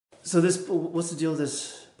So what's the deal with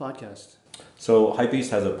this podcast? So Hypebeast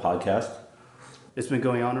has a podcast. It's been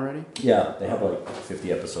going on already? Yeah, they have like 50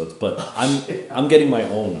 episodes, but I'm getting my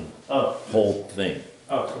own whole thing.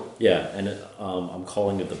 Oh, cool. Yeah, and I'm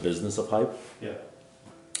calling it the Business of Hype. Yeah.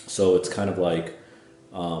 So it's kind of like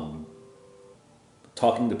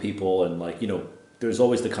talking to people and like, there's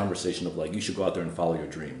always the conversation of like, you should go out there and follow your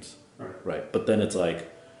dreams. Right. But then it's like,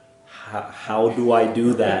 how do I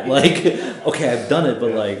do that? Like, okay, I've done it,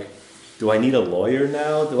 but like, do I need a lawyer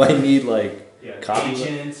now? Do I need like copy?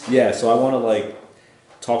 Yeah, so I want to like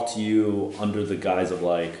talk to you under the guise of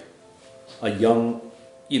like a young,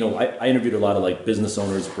 I interviewed a lot of like business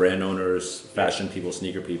owners, brand owners, fashion people,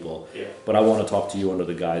 sneaker people. Yeah. But I want to talk to you under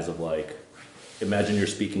the guise of like, imagine you're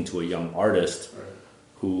speaking to a young artist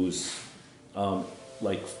who's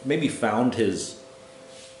like maybe found his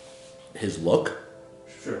look.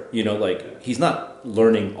 Sure. Like he's not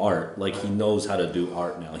learning art. Like he knows how to do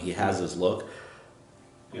art now. He has his look.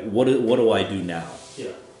 Yeah. What do I do now?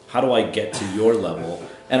 Yeah. How do I get to your level?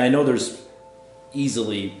 And I know there's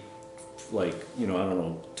easily like, I don't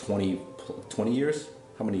know, 20 years?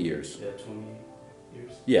 How many years? Yeah, 20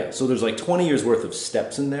 years. Yeah, so there's like 20 years worth of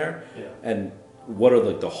steps in there. Yeah. And what are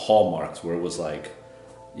like the hallmarks where it was like,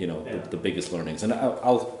 the biggest learnings? And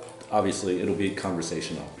I'll obviously it'll be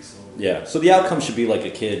conversational. Yeah. So the outcome should be like a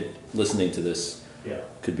kid listening to this. Yeah.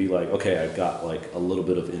 Could be like, okay, I've got like a little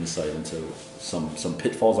bit of insight into some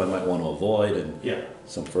pitfalls I might want to avoid and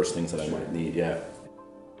some first things that I might need. Yeah.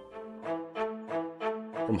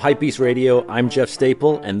 From Hypebeast Radio, I'm Jeff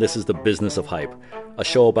Staple, and this is The Business of Hype, a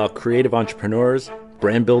show about creative entrepreneurs,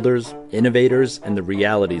 brand builders, innovators, and the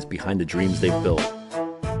realities behind the dreams they've built.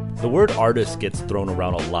 The word artist gets thrown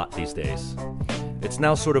around a lot these days. It's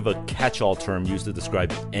now sort of a catch-all term used to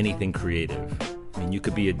describe anything creative. I mean, you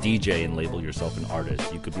could be a DJ and label yourself an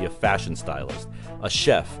artist. You could be a fashion stylist, a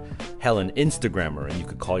chef, hell, an Instagrammer, and you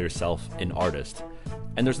could call yourself an artist.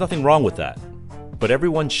 And there's nothing wrong with that. But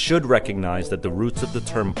everyone should recognize that the roots of the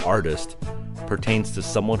term artist pertains to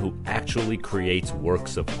someone who actually creates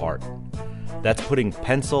works of art. That's putting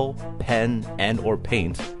pencil, pen, and or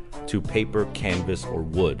paint to paper, canvas, or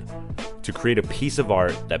wood to create a piece of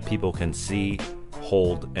art that people can see,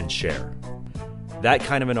 hold, and share. That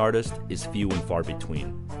kind of an artist is few and far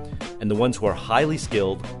between. And the ones who are highly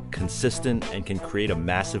skilled, consistent, and can create a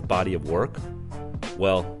massive body of work,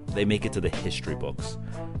 well, they make it to the history books.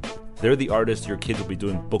 They're the artists your kids will be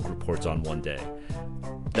doing book reports on one day.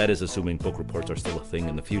 That is assuming book reports are still a thing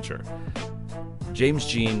in the future. James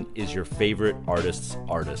Jean is your favorite artist's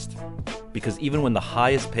artist. Because even when the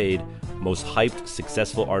highest paid, most hyped,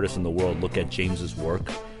 successful artists in the world look at James's work,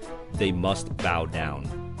 they must bow down.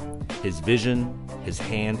 His vision, his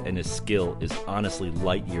hand, and his skill is honestly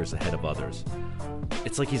light years ahead of others.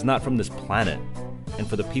 It's like he's not from this planet. And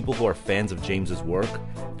for the people who are fans of James's work,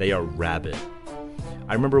 they are rabid.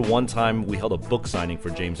 I remember one time we held a book signing for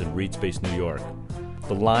James in Reed Space, New York.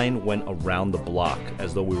 The line went around the block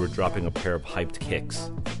as though we were dropping a pair of hyped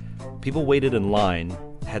kicks. People waited in line,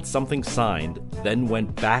 had something signed, then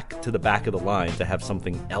went back to the back of the line to have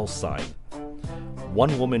something else signed.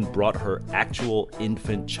 One woman brought her actual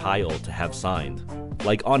infant child to have signed,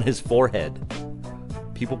 like on his forehead.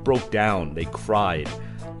 People broke down, they cried.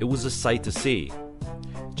 It was a sight to see.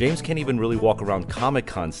 James can't even really walk around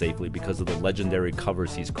Comic-Con safely because of the legendary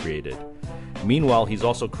covers he's created. Meanwhile, he's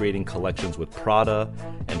also creating collections with Prada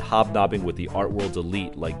and hobnobbing with the art world's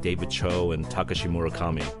elite like David Cho and Takashi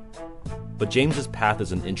Murakami. But James's path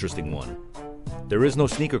is an interesting one. There is no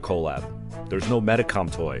sneaker collab. There's no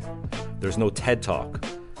Metacom toy. There's no TED Talk.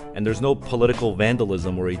 And there's no political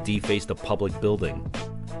vandalism where he defaced a public building.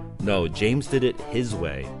 No, James did it his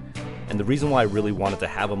way. And the reason why I really wanted to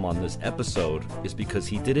have him on this episode is because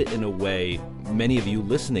he did it in a way many of you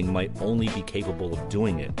listening might only be capable of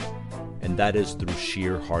doing it. And that is through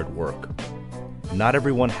sheer hard work. Not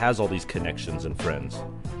everyone has all these connections and friends.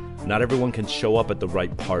 Not everyone can show up at the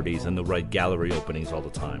right parties and the right gallery openings all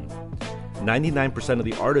the time. 99% of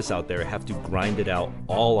the artists out there have to grind it out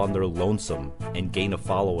all on their lonesome and gain a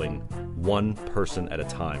following, one person at a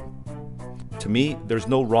time. To me, there's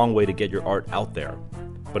no wrong way to get your art out there.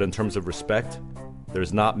 But in terms of respect,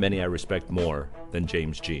 there's not many I respect more than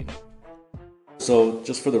James Jean. So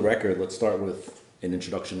just for the record, let's start with an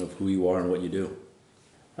introduction of who you are and what you do.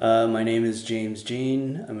 My name is James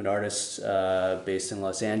Jean. I'm an artist based in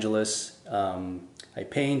Los Angeles. I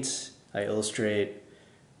paint, I illustrate,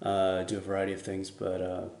 do a variety of things,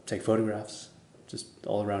 but take photographs, just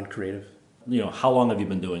all around creative. How long have you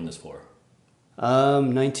been doing this for?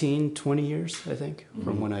 19, 20 years, I think,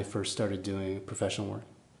 from when I first started doing professional work.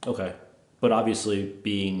 Okay. But obviously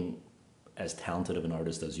being as talented of an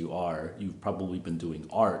artist as you are, you've probably been doing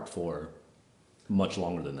art for much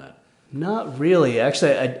longer than that. Not really.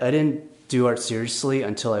 Actually, I didn't do art seriously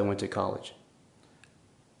until I went to college.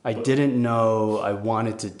 I didn't know I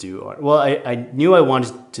wanted to do art. Well, I knew I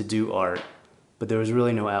wanted to do art, but there was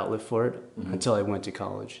really no outlet for it until I went to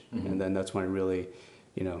college. And then that's when it really,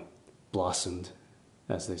 blossomed,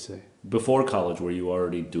 as they say. Before college, were you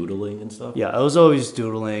already doodling and stuff? Yeah, I was always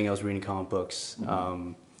doodling. I was reading comic books.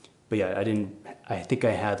 But yeah, I think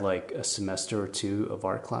I had like a semester or two of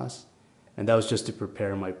art class. And that was just to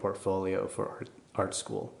prepare my portfolio for art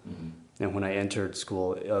school. And when I entered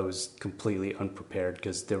school, I was completely unprepared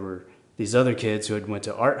because there were these other kids who had went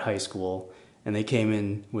to art high school, and they came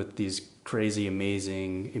in with these crazy,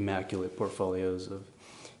 amazing, immaculate portfolios of,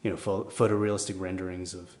 photorealistic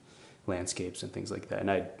renderings of landscapes and things like that.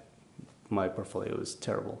 And my portfolio was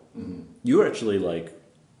terrible. You were actually like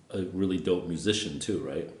a really dope musician too,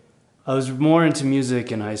 right? I was more into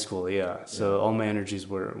music in high school, yeah. So all my energies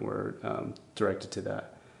were directed to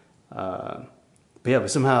that. But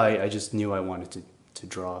somehow I just knew I wanted to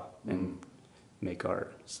draw and make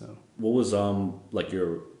art. So what was like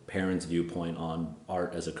your parents' viewpoint on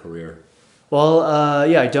art as a career? Well,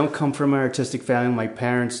 I don't come from an artistic family. My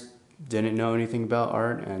parents didn't know anything about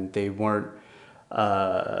art, and they weren't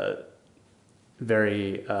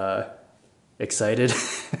very excited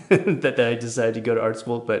that I decided to go to art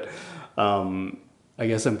school. But I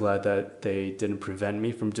guess I'm glad that they didn't prevent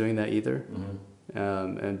me from doing that either.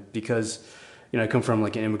 And because I come from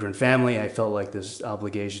like an immigrant family, I felt like this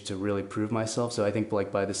obligation to really prove myself. So I think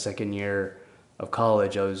like by the second year of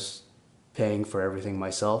college, I was paying for everything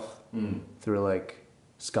myself through like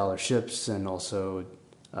scholarships and also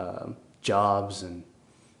jobs and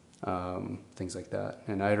things like that.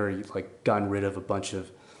 And I'd already like gotten rid of a bunch of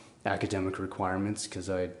academic requirements because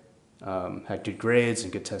I had good grades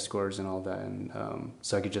and good test scores and all that, and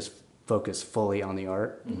so I could just focus fully on the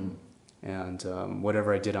art. And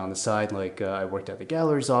whatever I did on the side, like I worked at the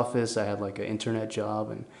gallery's office, I had like an internet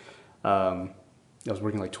job, and I was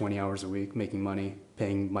working like 20 hours a week, making money,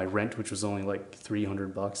 paying my rent, which was only like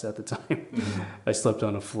 $300 at the time. I slept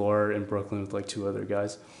on a floor in Brooklyn with like two other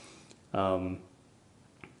guys. And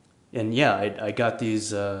yeah, I got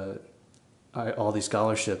these all these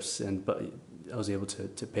scholarships, but I was able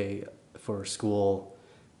to pay for school.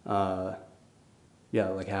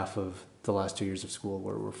 Like half of the last 2 years of school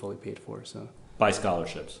were fully paid for. So by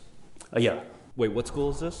scholarships. Yeah. Wait, what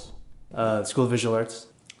school is this? School of Visual Arts.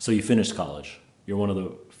 So you finished college. You're one of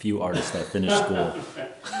the few artists that finished school.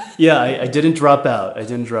 Yeah, I didn't drop out. I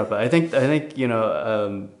think I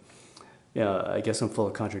guess I'm full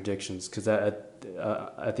of contradictions because at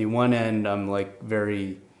the one end I'm like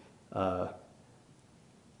very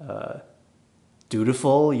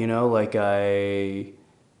dutiful, like I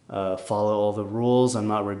follow all the rules. I'm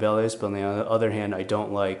not rebellious, but on the other hand, I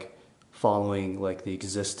don't like following like the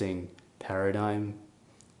existing paradigm,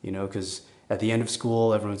 because at the end of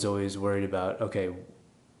school, everyone's always worried about, okay,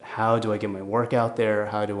 how do I get my work out there?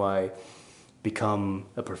 How do I become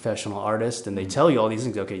a professional artist? And they tell you all these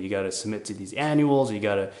things. Okay, you got to submit to these annuals. You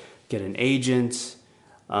got to get an agent.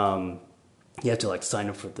 You have to like sign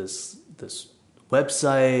up for this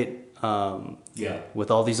website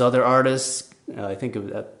with all these other artists. I think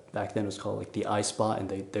back then it was called like the iSpot, and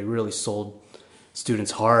they really sold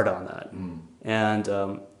students hard on that. And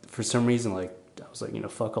for some reason, like I was like,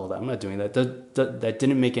 fuck all that. I'm not doing that. That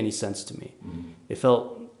didn't make any sense to me. It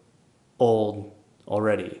felt old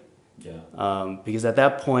already. Yeah. Because at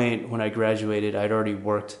that point, when I graduated, I'd already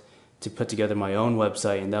worked to put together my own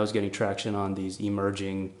website, and that was getting traction on these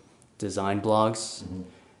emerging design blogs.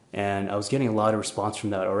 And I was getting a lot of response from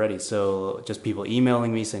that already. So just people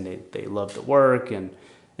emailing me saying they loved the work, and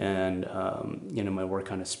my work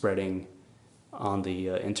kind of spreading on the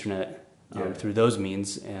internet through those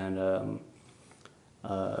means. And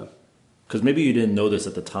because maybe you didn't know this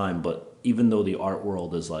at the time, but even though the art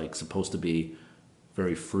world is like supposed to be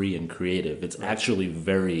very free and creative, it's actually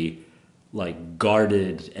very like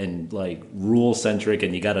guarded and like rule centric,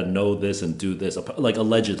 and you got to know this and do this, like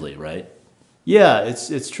allegedly, right? Yeah,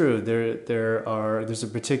 it's true. There's a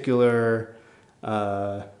particular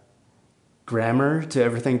grammar to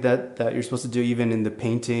everything that you're supposed to do, even in the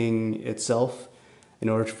painting itself, in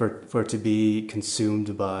order for it to be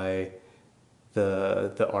consumed by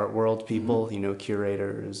the art world people,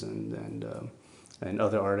 curators and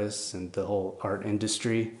other artists and the whole art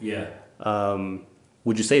industry. Yeah.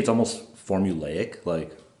 Would you say it's almost formulaic,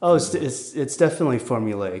 like? Oh, it's definitely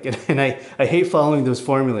formulaic, and I hate following those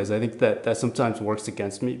formulas. I think that sometimes works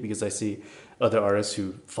against me because I see other artists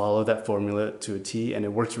who follow that formula to a T, and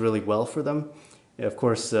it works really well for them. of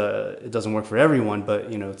course, it doesn't work for everyone,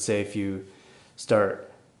 but, say if you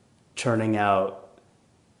start churning out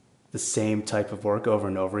the same type of work over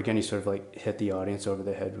and over again, you sort of like hit the audience over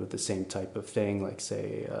the head with the same type of thing, like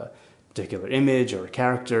say a particular image or a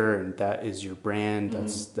character, and that is your brand.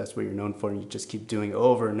 That's what you're known for, and you just keep doing it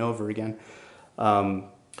over and over again.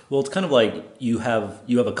 Well, it's kind of like you have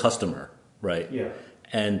a customer, right? Yeah.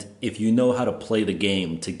 And if you know how to play the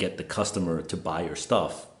game to get the customer to buy your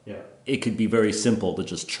stuff, Yeah. it could be very simple to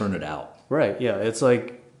just churn it out. Right. Yeah. It's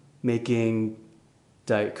like making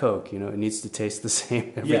Diet Coke. It needs to taste the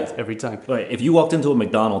same every time. Right. If you walked into a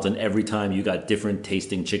McDonald's and every time you got different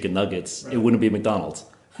tasting chicken nuggets, it wouldn't be a McDonald's.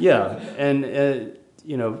 Yeah. And,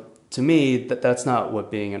 to me, that's not what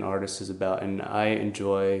being an artist is about. And I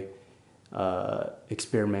enjoy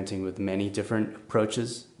experimenting with many different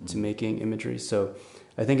approaches to making imagery. So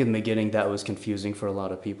I think in the beginning that was confusing for a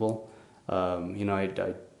lot of people.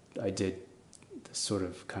 I did this sort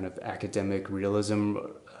of kind of academic realism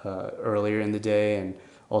earlier in the day, and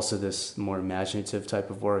also this more imaginative type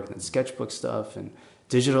of work, and sketchbook stuff, and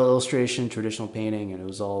digital illustration, traditional painting, and it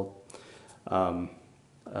was all kind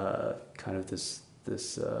of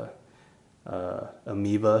this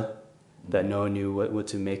amoeba that no one knew what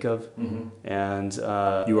to make of. And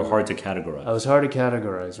you were hard to categorize. I was hard to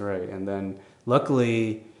categorize, right. And then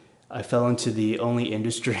luckily I fell into the only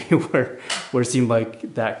industry where it seemed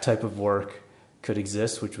like that type of work could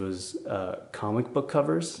exist, which was comic book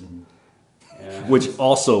covers. Yeah. Which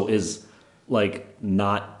also is like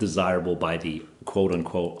not desirable by the quote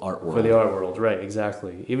unquote art world. For the art world, right,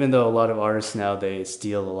 exactly. Even though a lot of artists now, they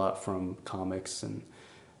steal a lot from comics and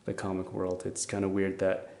the comic world, it's kind of weird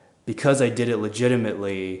that because I did it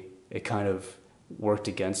legitimately, it kind of worked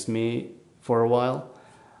against me for a while.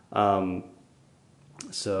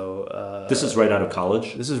 This is right out of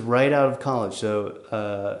college? This is right out of college.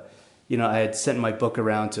 So, I had sent my book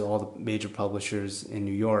around to all the major publishers in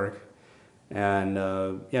New York, and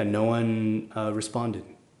no one responded.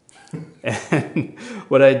 And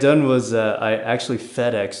what I had done was I actually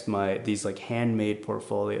FedExed these like handmade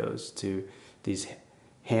portfolios to these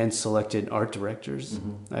hand-selected art directors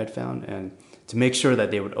I had found, and to make sure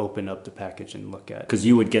that they would open up the package and look at it. Because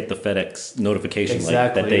you would get the FedEx notification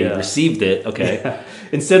Exactly, that they received it. Okay. Yeah.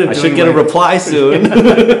 Instead of I should get a reply soon.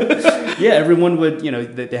 Yeah, everyone would,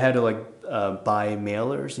 they had to buy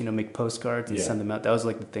mailers, make postcards and send them out. That was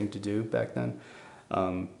like the thing to do back then.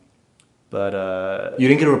 But you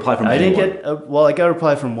didn't get a reply from anyone? I got a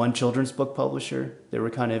reply from one children's book publisher. They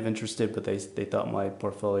were kind of interested, but they thought my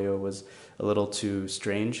portfolio was a little too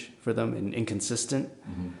strange for them and inconsistent.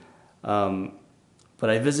 But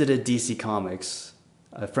I visited DC Comics.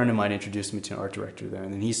 A friend of mine introduced me to an art director there,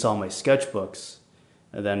 and then he saw my sketchbooks.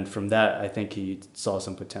 And then from that, I think he saw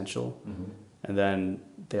some potential. And then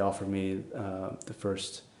they offered me the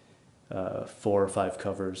first 4 or 5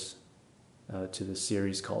 covers to this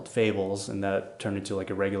series called Fables, and that turned into like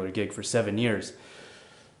a regular gig for 7 years.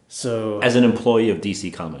 So, as an employee of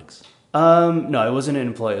DC Comics? No, I wasn't an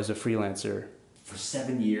employee. I was a freelancer. For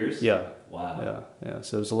 7 years? Yeah. Wow. Yeah.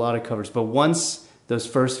 So there's a lot of covers, but once those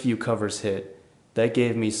first few covers hit, that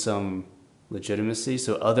gave me some legitimacy.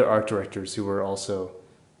 So other art directors who were also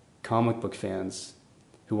comic book fans,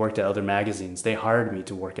 who worked at other magazines, they hired me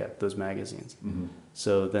to work at those magazines.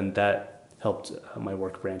 So then that helped my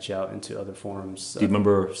work branch out into other forums. Do you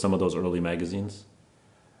remember some of those early magazines?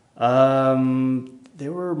 They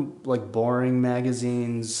were like boring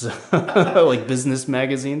magazines, like business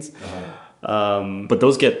magazines. But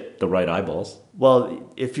those get the right eyeballs.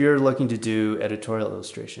 Well, if you're looking to do editorial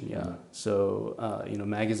illustration, yeah. So,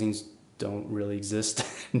 magazines don't really exist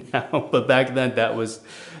now, but back then that was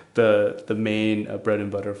the main bread and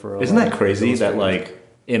butter for a lot. Isn't that crazy that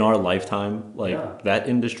in our lifetime, that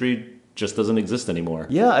industry just doesn't exist anymore?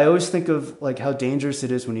 Yeah, I always think of how dangerous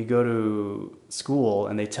it is when you go to school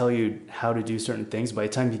and they tell you how to do certain things. By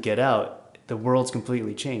the time you get out, the world's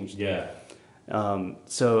completely changed. Yeah.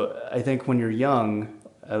 So I think when you're young,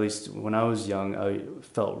 at least when I was young, I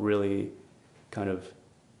felt really kind of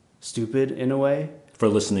stupid in a way. For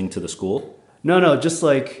listening to the school? No, just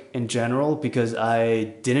in general, because I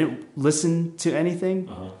didn't listen to anything.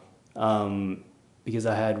 Because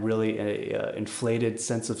I had really an inflated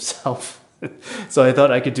sense of self. So I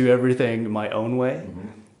thought I could do everything my own way.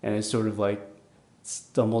 And I sort of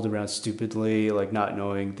stumbled around stupidly, not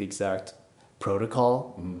knowing the exact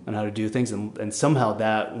protocol on how to do things. And somehow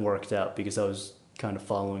that worked out because I was kind of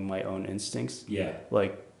following my own instincts. Yeah.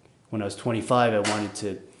 When I was 25, I wanted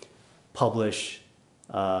to publish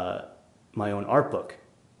my own art book.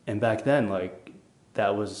 And back then,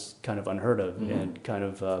 that was kind of unheard of and kind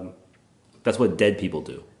of... That's what dead people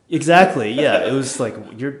do. Exactly. Yeah. It was like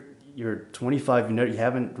you're 25. You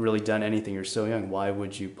haven't really done anything. You're so young. Why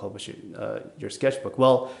would you publish your sketchbook?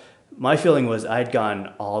 Well, my feeling was I'd gotten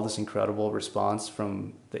all this incredible response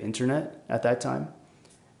from the internet at that time,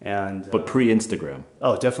 and But pre-Instagram.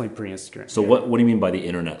 oh, definitely pre-Instagram. So Yeah. what do you mean by the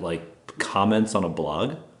internet? Like comments on a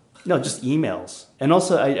blog? No, just emails. And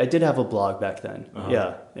also, I did have a blog back then.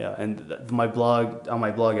 Yeah, yeah. And on my blog,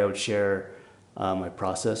 I would share my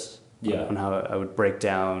process Yeah. on how I would break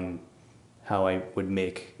down how I would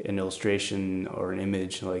make an illustration or an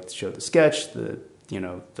image, like to show the sketch, the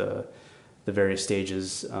various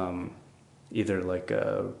stages, either like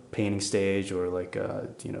a painting stage or like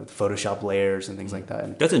Photoshop layers and things like that.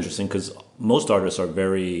 And That's interesting because most artists are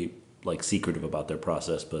very like secretive about their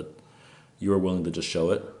process, but you were willing to just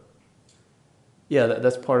show it. yeah,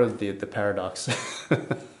 that's part of the paradox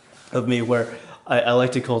of me, where I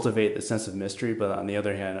like to cultivate the sense of mystery, but on the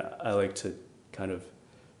other hand, I like to kind of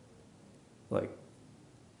like,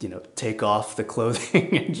 take off the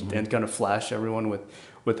clothing and kind of flash everyone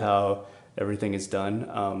with how everything is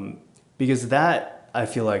done. Because that, I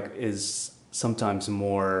feel like, is sometimes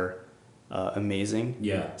more amazing.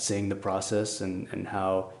 Yeah. Seeing the process and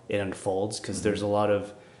how it unfolds, because there's a lot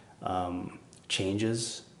of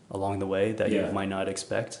changes along the way that Yeah. you might not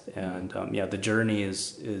expect. And the journey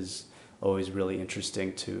is always really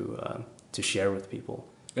interesting to share with people.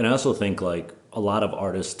 And I also think like a lot of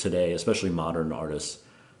artists today, especially modern artists,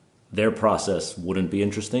 their process wouldn't be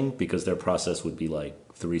interesting because their process would be like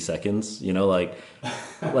 3 seconds, like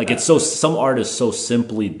it's some artists so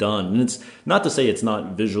simply done. And it's not to say it's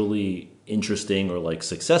not visually interesting or like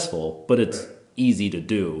successful, but it's easy to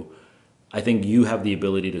do. I think you have the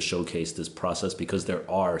ability to showcase this process because there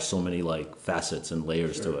are so many like facets and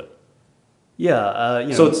layers to it. Yeah.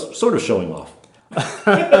 So it's sort of showing off.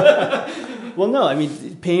 Well, no, I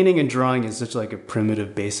mean, painting and drawing is such like a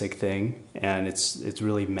primitive, basic thing, and it's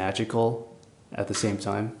really magical at the same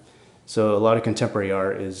time. So a lot of contemporary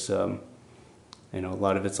art is, a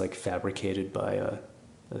lot of it's like fabricated by a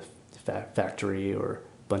factory or a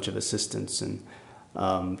bunch of assistants, and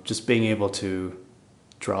just being able to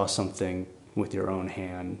draw something with your own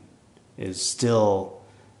hand is still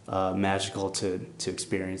magical to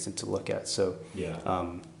experience and to look at. So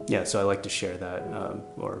so I like to share that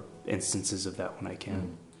or instances of that when I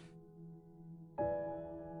can.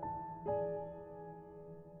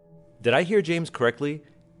 Did I hear James correctly?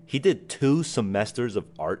 He did 2 semesters of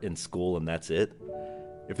art in school and that's it?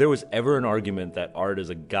 If there was ever an argument that art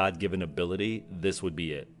is a God-given ability, this would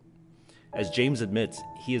be it. As James admits,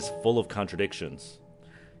 he is full of contradictions.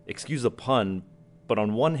 Excuse the pun, but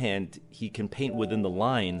on one hand, he can paint within the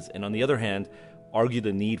lines, and on the other hand, argue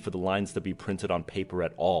the need for the lines to be printed on paper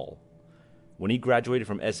at all. When he graduated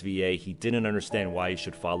from SVA, he didn't understand why he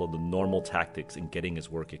should follow the normal tactics in getting his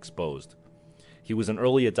work exposed. He was an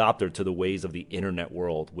early adopter to the ways of the internet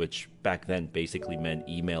world, which back then basically meant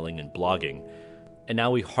emailing and blogging. And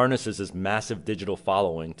now he harnesses his massive digital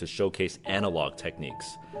following to showcase analog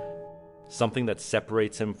techniques, something that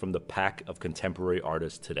separates him from the pack of contemporary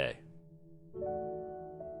artists today.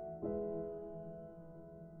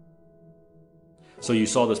 So you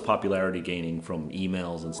saw this popularity gaining from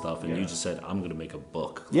emails and stuff, and you just said, I'm going to make a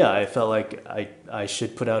book. Yeah, I felt like I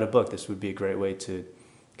should put out a book. This would be a great way to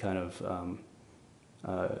kind of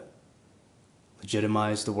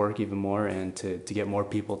legitimize the work even more, and to get more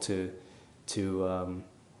people to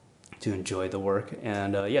enjoy the work.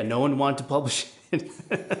 And no one wanted to publish it.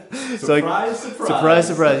 Surprise.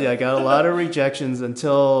 Yeah, I got a lot of rejections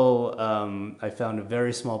until I found a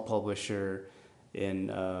very small publisher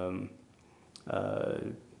in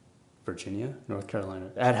Virginia, North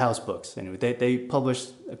Carolina, at House Books. Anyway, they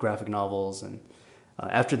published graphic novels, and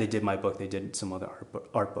after they did my book, they did some other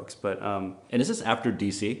art books. But and is this after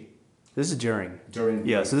DC? This is during.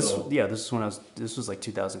 Yeah. So this is when this was like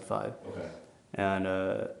 2005. Okay.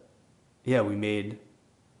 And we made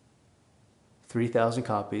 3,000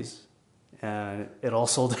 copies, and it all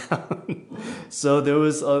sold out. So there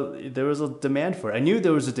was a demand for it. I knew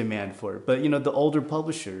there was a demand for it, but the older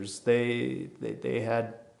publishers, they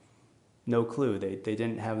had no clue. They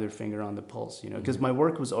didn't have their finger on the pulse, because my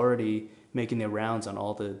work was already making the rounds on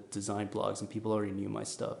all the design blogs, and people already knew my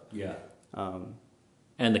stuff. Yeah.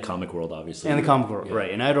 And the comic world, obviously. And the comic world, yeah.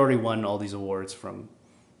 Right. And I'd already won all these awards from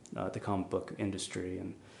the comic book industry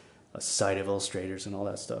and Society of Illustrators and all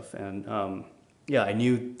that stuff. And I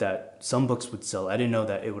knew that some books would sell. I didn't know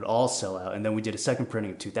that it would all sell out. And then we did a second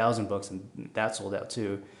printing of 2,000 books, and that sold out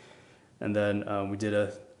too. And then we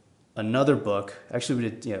did another book. Actually, we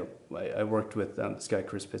did. I worked with this guy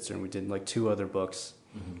Chris Pitzer, and we did like 2 other books.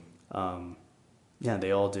 Mm-hmm.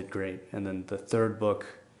 They all did great. And then the third book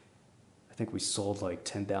I think we sold like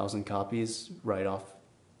 10,000 copies right off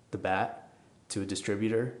the bat to a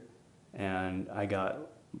distributor, and I got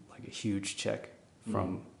like a huge check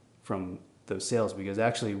from those sales, because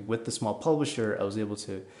actually with the small publisher I was able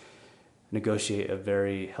to negotiate a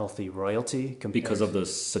very healthy royalty because of the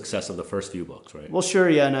success of the first few books, right? Well, sure,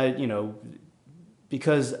 yeah, and I,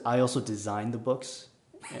 because I also designed the books.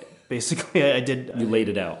 Basically, I did. You laid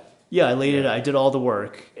it out. Yeah, I laid it. I did all the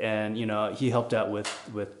work, and he helped out with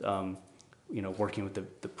working with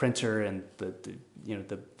the printer and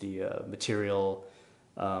the material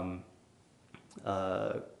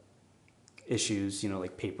issues,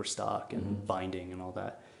 like paper stock and binding and all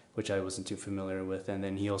that, which I wasn't too familiar with. And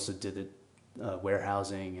then he also did the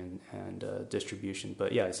warehousing and distribution.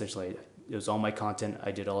 But yeah, essentially it was all my content.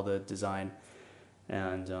 I did all the design,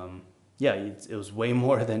 and it was way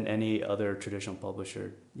more than any other traditional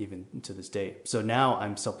publisher even to this day. So now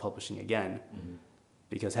I'm self-publishing again,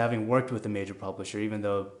 because having worked with a major publisher, even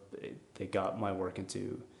though they got my work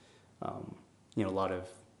into a lot of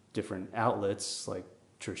different outlets like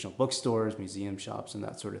traditional bookstores, museum shops, and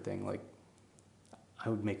that sort of thing, like I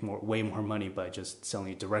would make way more money by just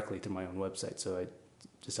selling it directly through my own website. So I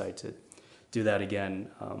decided to do that again.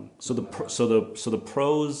 So the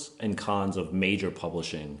pros and cons of major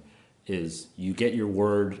publishing is you get your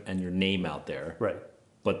word and your name out there, right?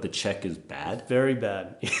 But the check is bad. Very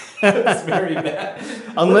bad. It's very bad.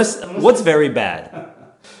 unless What's very bad?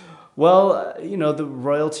 Well, the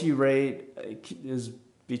royalty rate is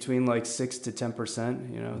between like 6 to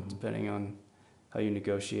 10%, depending on how you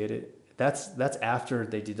negotiate it. That's after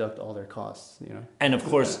they deduct all their costs, And of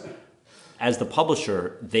course, as the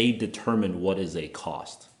publisher, they determine what is a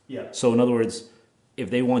cost. Yeah. So in other words, if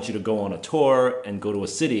they want you to go on a tour and go to a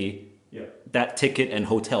city, that ticket and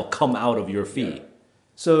hotel come out of your fee. Yeah.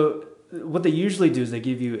 So what they usually do is they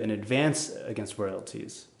give you an advance against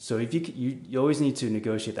royalties. So if you always need to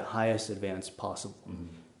negotiate the highest advance possible,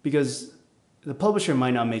 because the publisher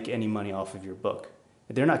might not make any money off of your book.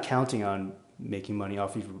 They're not counting on making money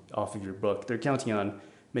off of your book. They're counting on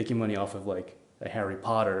making money off of like a Harry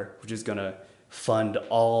Potter, which is going to fund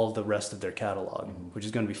all the rest of their catalog, which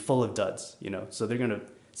is going to be full of duds. So they're going to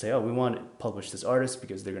say, oh, we want to publish this artist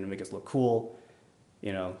because they're going to make us look cool.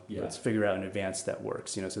 Let's figure out in advance that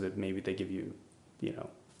works, so that maybe they give you,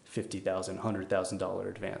 $50,000, $100,000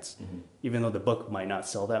 advance, even though the book might not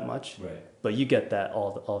sell that much, right? But you get that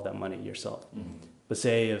all of that money yourself. But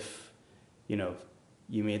say if,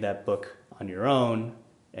 you made that book on your own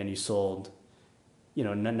and you sold,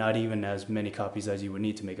 not even as many copies as you would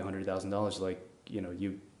need to make $100,000, like,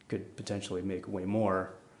 you could potentially make way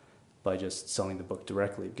more by just selling the book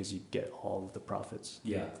directly, because you get all of the profits.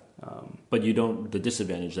 Yeah. But you don't. The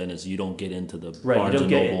disadvantage then is you don't get into the right, Barnes and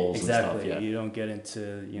Nobles exactly. and stuff. Yeah. You don't get into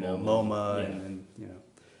MoMA and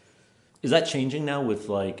Is that changing now with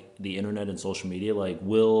like the internet and social media? Like,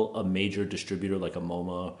 will a major distributor like a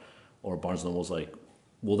MoMA or Barnes and Nobles, like,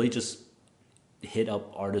 will they just hit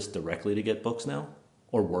up artists directly to get books now,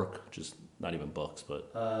 or work? Just not even books,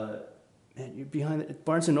 but. Man, you're behind it.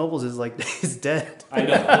 Barnes and Nobles is dead. I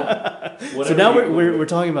know. So now we're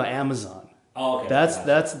talking about Amazon. Oh, okay.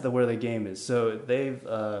 That's where the game is. So they've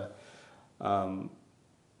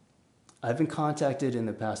I've been contacted in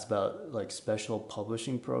the past about like special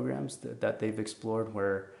publishing programs that they've explored,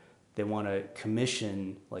 where they want to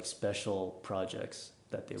commission like special projects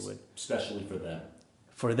that they would especially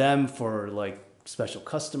for for like special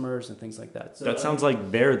customers and things like that. So that sounds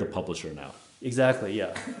like they're the publisher now. Exactly.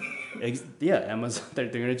 Yeah. Amazon. They're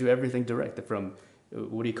going to do everything direct from.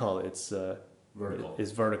 What do you call it? It's vertical.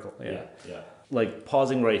 It's vertical. Yeah. Like,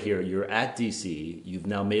 pausing right here, you're at DC. You've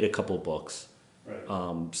now made a couple books.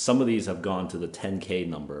 Right. Some of these have gone to the 10K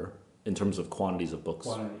number in terms of quantities of books.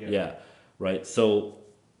 Yeah. Right. So,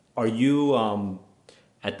 are you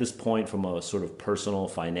at this point, from a sort of personal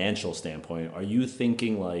financial standpoint, are you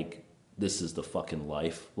thinking like, this is the fucking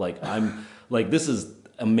life? Like, I'm like, this is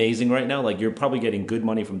amazing right now. Like, you're probably getting good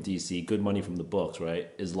money from DC, good money from the books, right?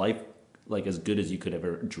 Is life like as good as you could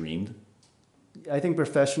ever dreamed? I think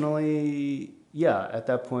professionally, yeah. At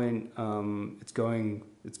that point, it's going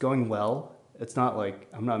well. It's not like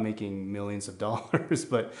I'm not making millions of dollars,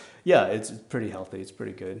 but yeah, it's pretty healthy. It's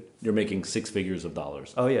pretty good. You're making $6 figures.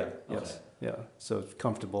 Oh yeah, yes, yeah. So it's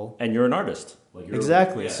comfortable. And you're an artist. Like,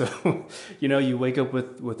 exactly. Yeah. So, you wake up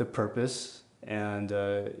with a purpose, and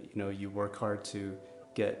you work hard to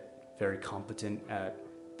get very competent at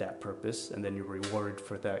that purpose, and then you're rewarded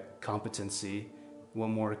for that competency. What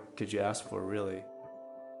more could you ask for, really?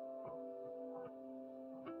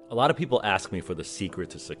 A lot of people ask me for the secret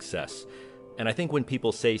to success. And I think when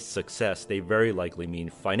people say success, they very likely mean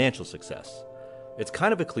financial success. It's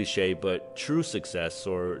kind of a cliche, but true success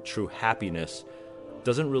or true happiness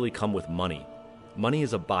doesn't really come with money. Money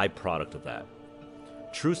is a byproduct of that.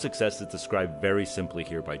 True success is described very simply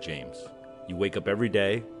here by James. You wake up every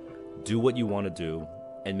day, do what you want to do,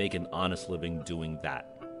 and make an honest living doing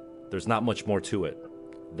that. There's not much more to it.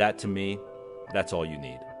 That, to me, that's all you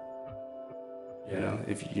need. You know,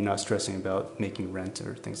 if you're not stressing about making rent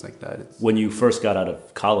or things like that. When you first got out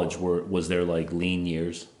of college, was there like lean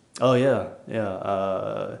years? Oh yeah.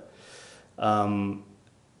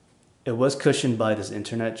 It was cushioned by this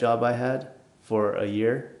internet job I had for a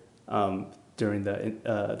year during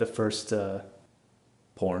the first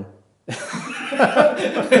porn.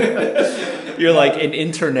 You're like an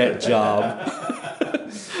internet job.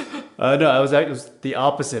 No, it was the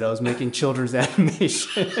opposite. I was making children's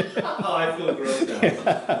animation. Oh, I feel gross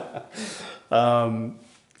now.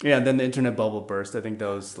 Yeah, and then the internet bubble burst. I think that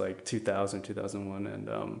was like 2000, 2001.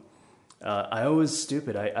 And I was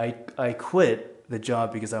stupid. I quit the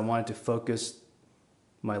job because I wanted to focus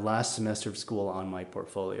my last semester of school on my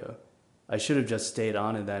portfolio. I should have just stayed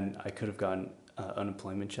on, and then I could have gotten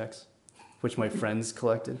unemployment checks, which my friends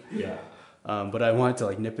collected. Yeah. But I wanted to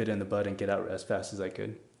like nip it in the bud and get out as fast as I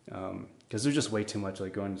could. Because there's just way too much,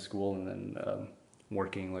 like going to school and then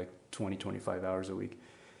working like 20, 25 hours a week.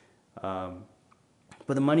 But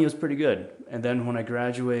the money was pretty good. And then when I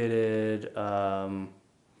graduated, I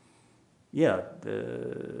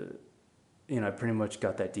pretty much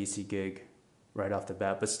got that DC gig right off the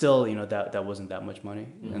bat. But still, that wasn't that much money.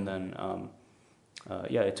 Mm-hmm. And then,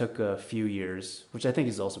 it took a few years, which I think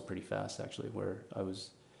is also pretty fast, actually, where I was,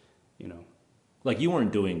 Like you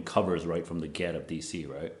weren't doing covers right from the get of DC,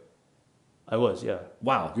 right? I was, yeah.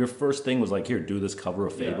 Wow, your first thing was like, here, do this cover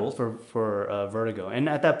of Fable? Yeah, for Vertigo. And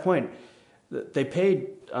at that point, they paid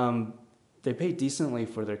decently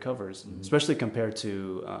for their covers, mm-hmm. especially compared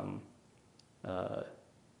to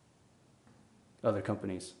other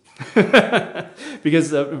companies.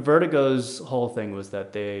 Because Vertigo's whole thing was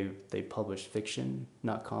that they published fiction,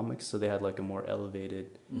 not comics, so they had like a more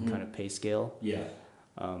elevated mm-hmm. kind of pay scale. Yeah.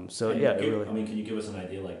 Can you give us an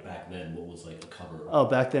idea, like back then, what was like a cover? Oh,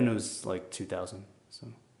 back then it was like 2,000. So.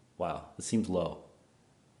 Wow, it seems low.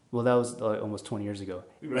 Well, that was like almost 20 years ago.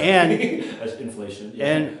 Right. And that's inflation. Yeah.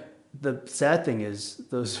 And the sad thing is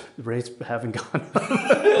those rates haven't gone up.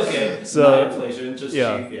 Okay, so not inflation, just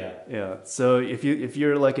cheap. Yeah. So if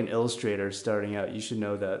you're like an illustrator starting out, you should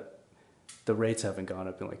know that the rates haven't gone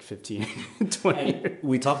up in like 15, 20 years.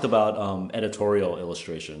 We talked about editorial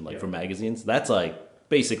illustration, like for magazines. That's like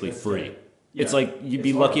basically free. Yeah. It's like you'd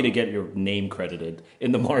be lucky to get your name credited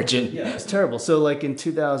in the margin. Yeah, it's terrible. So like in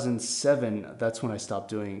 2007, that's when I stopped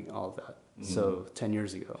doing all of that. Mm-hmm. So 10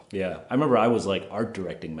 years ago. Yeah. I remember I was like art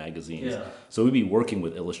directing magazines. Yeah. So we'd be working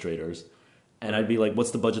with illustrators and I'd be like,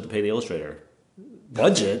 what's the budget to pay the illustrator?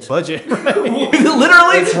 Budget? Budget.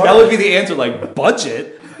 Literally? That would be the answer, like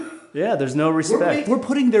budget? Yeah, there's no respect. We're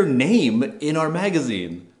putting their name in our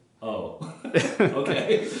magazine. Oh.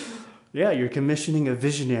 Okay. Yeah, you're commissioning a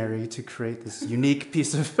visionary to create this unique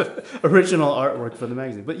piece of original artwork for the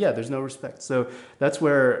magazine. But yeah, there's no respect. So that's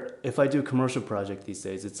where, if I do a commercial project these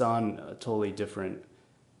days, it's on a totally different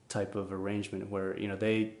type of arrangement where,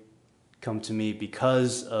 they come to me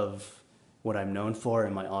because of what I'm known for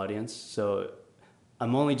and my audience. So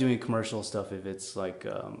I'm only doing commercial stuff if it's like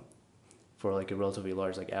for like a relatively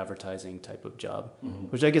large like advertising type of job, mm-hmm.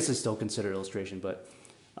 which I guess I still consider illustration, but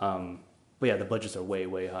yeah, the budgets are way,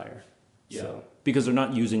 way higher. Yeah, so. Because they're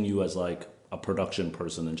not using you as like a production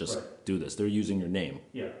person and just do this. They're using your name.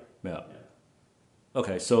 Yeah.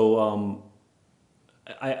 Okay, so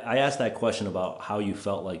I asked that question about how you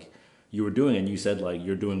felt like you were doing, and you said like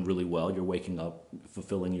you're doing really well. You're waking up,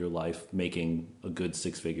 fulfilling your life, making a good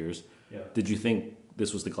 6 figures. Yeah. Did you think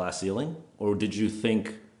this was the glass ceiling, or did you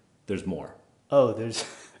think there's more? Oh, there's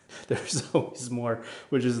always more,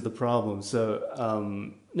 which is the problem. So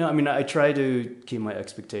no, I mean I try to keep my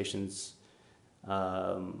expectations.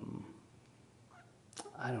 I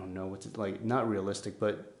don't know what to like, not realistic,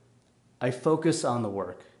 but I focus on the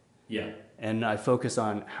work. Yeah. And I focus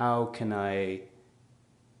on how can I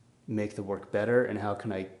make the work better and how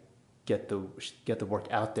can I get the work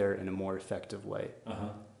out there in a more effective way. Uh-huh.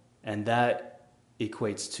 And that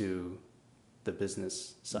equates to the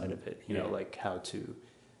business side mm-hmm. of it, you know, like how to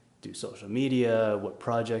do social media, what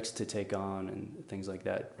projects to take on and things like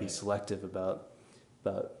that. Be selective about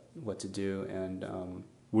what to do. And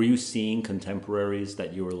were you seeing contemporaries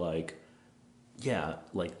that you were like, yeah,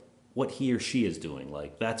 like what he or she is doing,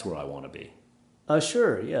 like that's where I want to be?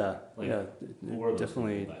 Sure, yeah, like, yeah,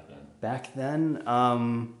 definitely. Back then,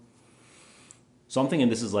 so I'm thinking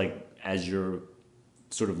this is like as you're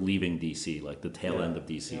sort of leaving DC, like the tail end of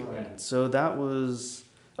DC, right? So that was,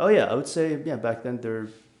 oh yeah, I would say, yeah, back then there,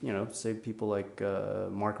 say people like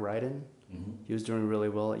Mark Ryden. He was doing really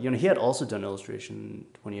well. He had also done illustration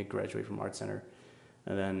when he had graduated from Art Center.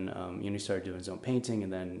 And then, he started doing his own painting.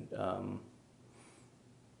 And then,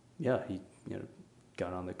 he,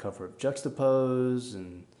 got on the cover of Juxtapose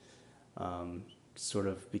and sort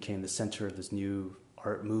of became the center of this new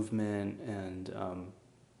art movement. And,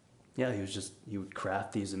 he would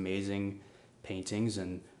craft these amazing paintings,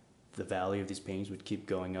 and the value of these paintings would keep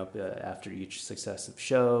going up after each successive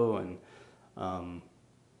show. And,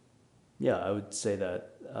 I would say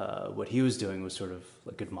that what he was doing was sort of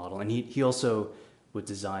a good model. And he also would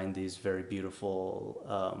design these very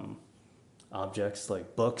beautiful objects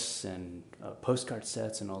like books and postcard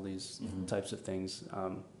sets and all these types of things.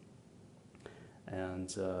 I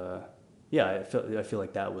feel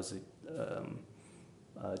like that was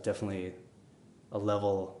definitely a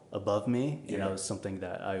level above me. It was something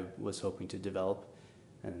that I was hoping to develop.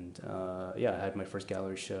 And I had my first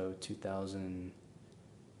gallery show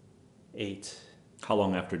 2008. How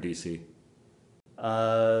long after DC?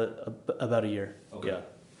 About a year. Okay. Yeah.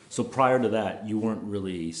 So prior to that, you weren't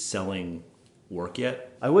really selling work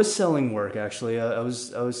yet? I was selling work, actually. I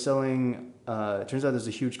was selling. It turns out there's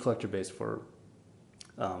a huge collector base for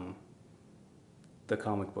the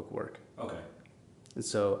comic book work. Okay. And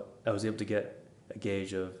so I was able to get a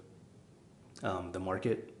gauge of the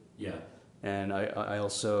market. Yeah. And I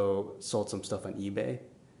also sold some stuff on eBay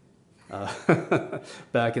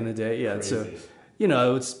back in the day. Yeah. Crazy. So, I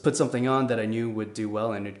would put something on that I knew would do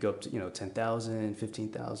well, and it'd go up to, 10,000,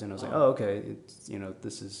 15,000. I was like, oh, okay. It's,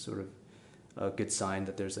 this is sort of a good sign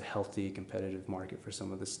that there's a healthy competitive market for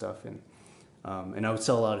some of this stuff. And I would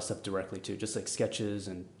sell a lot of stuff directly too, just like sketches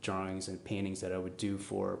and drawings and paintings that I would do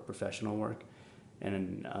for professional work.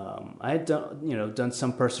 And I had done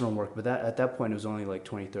some personal work, but at that point it was only like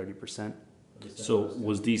 20-30%. So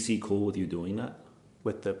was DC cool with you doing that?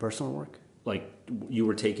 With the personal work? Like you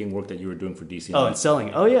were taking work that you were doing for DC? Oh, and selling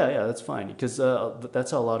it. Oh yeah, that's fine, because that's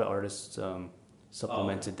how a lot of artists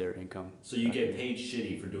supplemented their income. So you get paid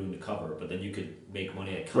shitty for doing the cover, but then you could make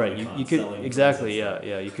money at Comic-Con. Right, you could exactly,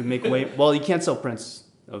 yeah. You could make way. Well, you can't sell prints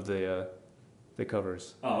of the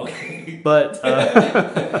covers. Oh, okay. But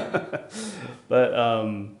but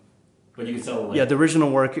you could sell. The original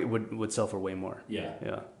work would sell for way more. Yeah.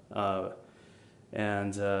 Yeah.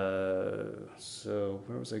 So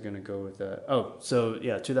where was I going to go with that? Oh, so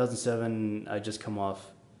 2007, I just come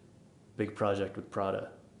off big project with Prada.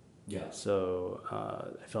 Yeah. So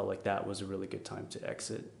I felt like that was a really good time to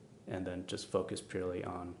exit and then just focus purely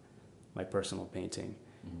on my personal painting.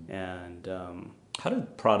 Mm-hmm. And how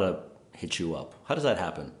did Prada hit you up? How does that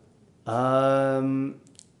happen?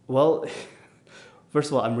 Well, first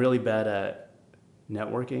of all, I'm really bad at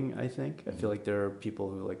networking, I think. Mm-hmm. I feel like there are people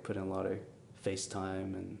who like put in a lot of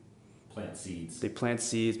FaceTime and plant seeds. They plant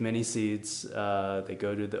seeds, many seeds. They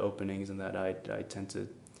go to the openings, and that I tend to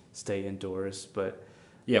stay indoors. But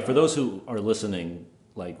yeah, for those who are listening,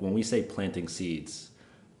 like when we say planting seeds,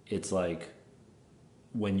 it's like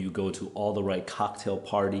when you go to all the right cocktail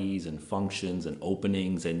parties and functions and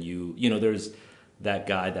openings, and you know, there's that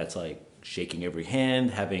guy that's like shaking every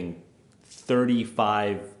hand, having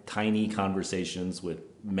 35 tiny conversations with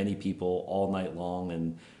many people all night long,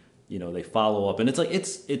 and you know, they follow up, and it's like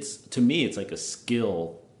it's to me it's like a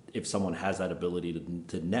skill if someone has that ability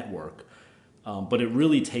to network, but it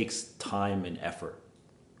really takes time and effort.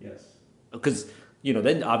 Yes, because you know,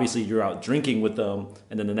 then obviously you're out drinking with them,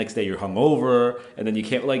 and then the next day you're hungover, and then you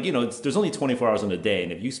can't, like, you know, there's only 24 hours in a day,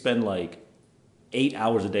 and if you spend like 8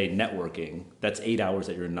 hours a day networking, that's 8 hours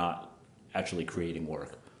that you're not actually creating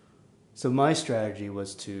work. So my strategy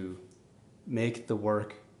was to make the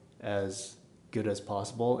work as good as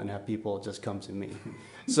possible and have people just come to me.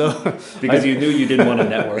 So because you knew you didn't want to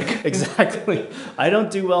network. Exactly. I don't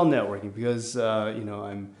do well networking because you know,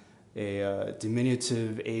 I'm a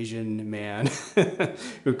diminutive Asian man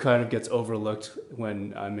who kind of gets overlooked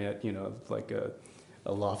when I'm at, you know, like a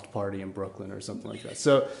loft party in Brooklyn or something like that.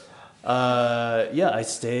 So I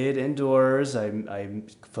stayed indoors. I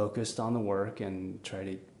focused on the work and tried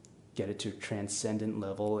to get it to a transcendent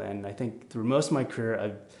level. And I think through most of my career,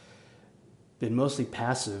 I've been mostly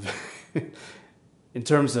passive in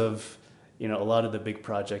terms of, you know, a lot of the big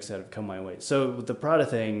projects that have come my way. So with the Prada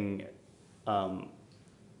thing, a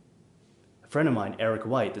friend of mine, Eric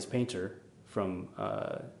White, this painter from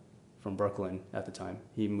Brooklyn at the time,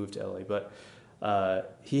 he moved to LA, but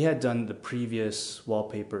he had done the previous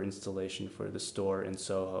wallpaper installation for the store in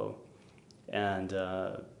Soho, and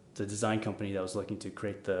the design company that was looking to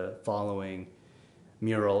create the following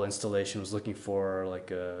mural installation was looking for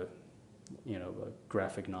like a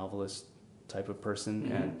graphic novelist type of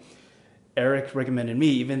person, and Eric recommended me,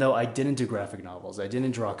 even though I didn't do graphic novels, I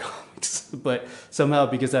didn't draw comics, but somehow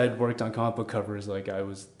because I had worked on comic book covers, like I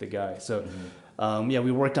was the guy. So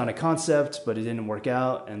we worked on a concept, but it didn't work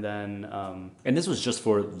out, and then And this was just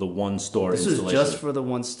for the one store this installation? was just for the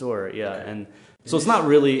one store, Okay. and So it's not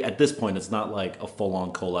really, at this point, it's not like a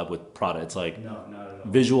full-on collab with Prada. It's like no, not at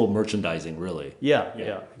all. visual merchandising, really.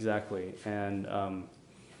 Yeah, exactly. And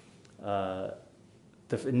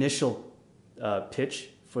the initial pitch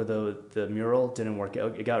for the mural didn't work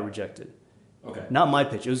out. It got rejected. Okay. Not my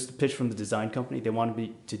pitch. It was the pitch from the design company. They wanted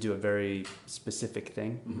me to do a very specific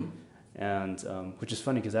thing, and which is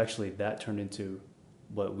funny because actually that turned into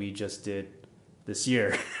what we just did this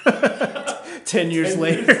year. 10 years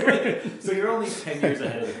later. So you're only 10 years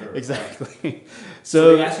ahead of the curve. Exactly.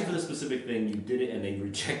 So they asked you for the specific thing, you did it, and they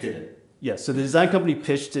rejected it. Yeah, so the design company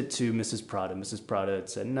pitched it to Mrs. Prada. Mrs. Prada had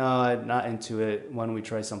said, no, I'm not into it. Why don't we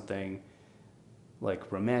try something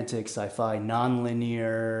like romantic, sci-fi,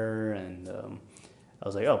 non-linear? And I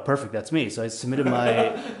was like, oh, perfect, that's me. So I submitted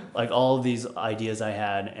my, like all of these ideas I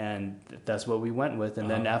had, and that's what we went with. And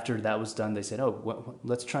then after that was done, they said, oh,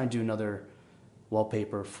 let's try and do another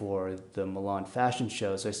wallpaper for the Milan fashion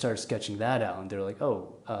show. So I started sketching that out, and they're like,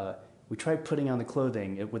 oh, we tried putting on the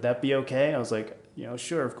clothing. Would that be okay? I was like,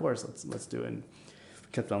 sure, of course, let's do it. And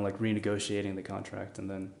kept on like renegotiating the contract, and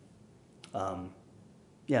then,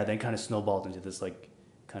 then kind of snowballed into this like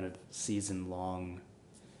kind of season-long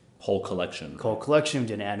Whole collection.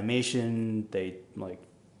 Did an animation. They like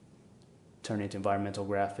turned into environmental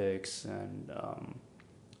graphics, and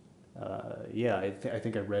I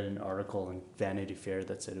think I read an article in Vanity Fair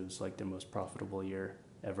that said it was like their most profitable year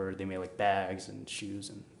ever. They made like bags and shoes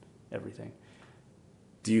and everything.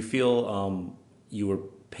 Do you feel you were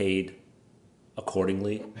paid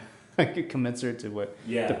accordingly? Like commensurate to what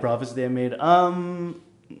Yeah. the profits they made?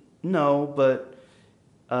 No, but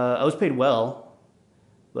I was paid well.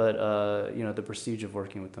 But the prestige of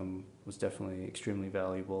working with them was definitely extremely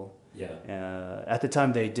valuable. Yeah. At the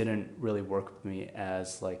time, they didn't really work with me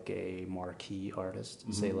as like a marquee artist,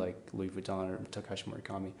 say like Louis Vuitton or Takashi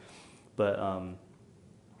Murakami. But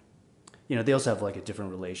they also have like a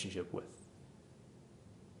different relationship with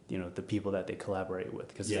the people that they collaborate with,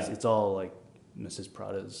 because it's all like Mrs.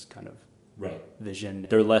 Prada's kind of vision.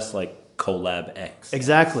 They're less like collab X.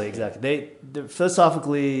 Exactly. They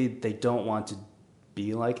philosophically they don't want to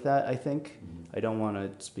be like that, I think. I don't want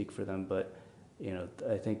to speak for them, but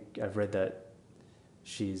I think I've read that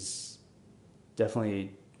she's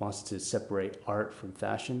definitely wants to separate art from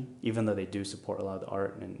fashion, even though they do support a lot of the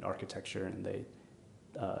art and architecture, and they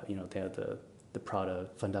they have the Prada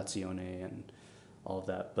Fondazione and all of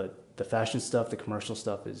that, but the fashion stuff, the commercial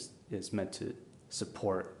stuff is meant to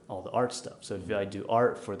support all the art stuff. So if I do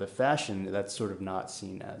art for the fashion, that's sort of not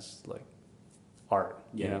seen as like art.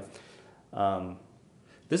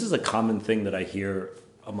 This is a common thing that I hear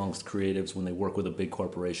amongst creatives when they work with a big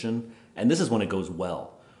corporation, and this is when it goes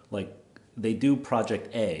well. Like they do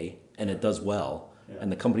project A and it does well, and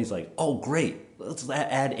the company's like, oh great, let's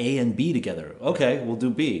add A and B together. Okay, we'll do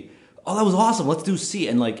B. Oh, that was awesome, let's do C.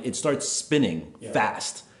 And like it starts spinning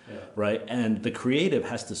fast, right? And the creative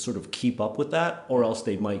has to sort of keep up with that, or else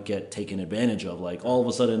they might get taken advantage of. Like all of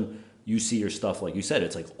a sudden you see your stuff, like you said,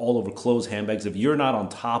 it's like all over clothes, handbags. If you're not on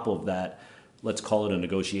top of that, let's call it a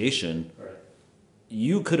negotiation,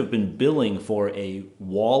 you could have been billing for a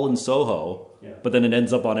wall in Soho, but then it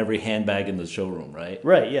ends up on every handbag in the showroom, right?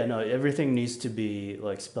 Right, yeah, no, everything needs to be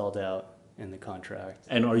like spelled out in the contract.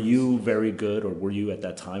 And are you very good, or were you at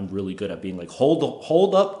that time really good at being like,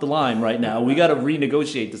 hold up the line right now, we got to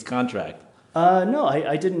renegotiate this contract? No,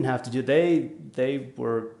 I didn't have to do. They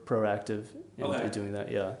were proactive in doing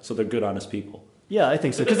that, yeah. So they're good, honest people. Yeah, I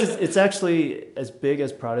think so, because it's actually, as big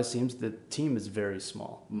as Prada seems, the team is very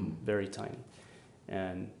small, very tiny.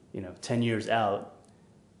 And, 10 years out,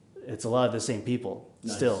 it's a lot of the same people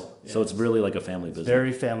still. Yeah. So it's really like a family business.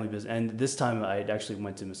 Very family business. And this time I actually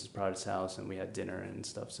went to Mrs. Prada's house and we had dinner and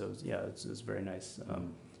stuff. So, it was very nice.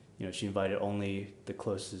 She invited only the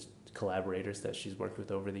closest collaborators that she's worked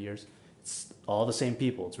with over the years. It's all the same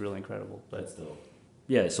people. It's really incredible. But that's dope.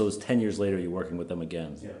 Yeah, so it's 10 years later you're working with them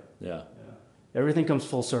again. Yeah. Everything comes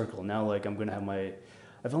full circle. Now, like, I'm going to have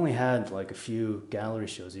I've only had, like, a few gallery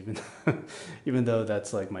shows, even though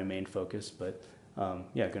that's, like, my main focus. But,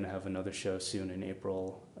 going to have another show soon in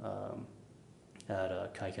April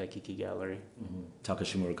at Kaikai Kiki Gallery.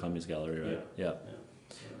 Takashi Murakami's gallery, right? Yeah.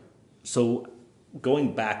 So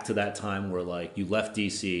going back to that time where, like, you left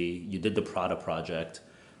DC, you did the Prada project,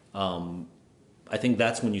 I think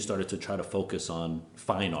that's when you started to try to focus on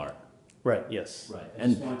fine art. Right. Yes. Right.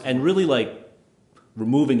 And really like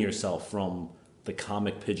removing yourself from the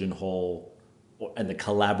comic pigeonhole and the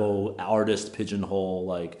collabo artist pigeonhole,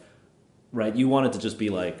 like, right? You wanted to just be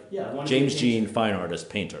like James Jean, fine artist,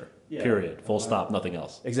 painter. Yeah. Period. Full stop. Nothing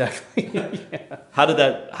else. Exactly. Yeah. How did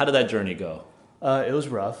that journey go? It was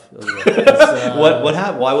rough. What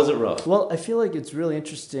happened? Why was it rough? Well, I feel like it's really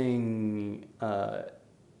interesting.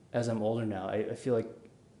 As I'm older now, I feel like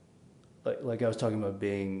I was talking about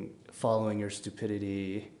following your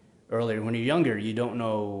stupidity earlier. When you're younger, you don't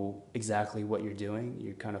know exactly what you're doing.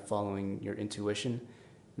 You're kind of following your intuition.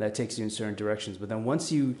 That takes you in certain directions. But then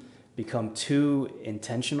once you become too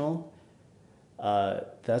intentional,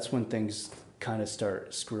 that's when things kind of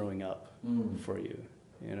start screwing up for you,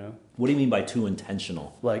 you know? What do you mean by too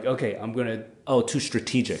intentional? Like, okay, I'm going to... Oh, too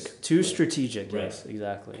strategic. Too strategic, right. Yes,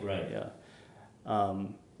 exactly. Right. Yeah.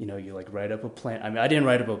 You know, you like write up a plan. I mean, I didn't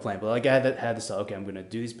write up a plan, but like I had this, okay, I'm going to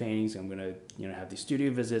do these paintings. I'm going to, you know, have these studio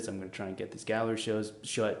visits. I'm going to try and get these gallery shows,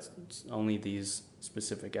 show at only these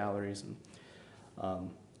specific galleries. And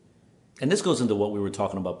this goes into what we were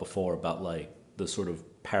talking about before about like the sort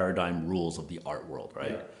of paradigm rules of the art world,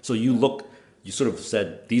 right? Yeah. So you sort of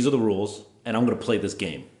said, these are the rules and I'm going to play this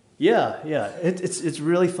game. Yeah. It's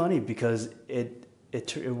really funny because it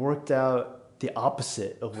worked out the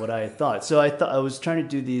opposite of what I had thought. So I thought I was trying to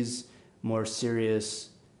do these more serious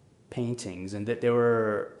paintings, and that they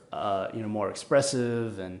were more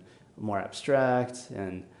expressive and more abstract,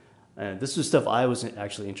 and this was stuff I was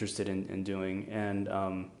actually interested in doing.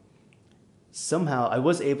 And somehow I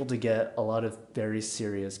was able to get a lot of very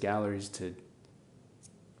serious galleries to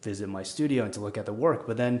visit my studio and to look at the work.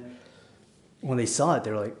 But then when they saw it,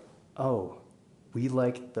 they were like, "Oh, we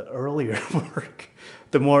like the earlier work,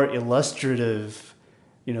 the more illustrative,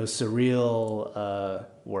 surreal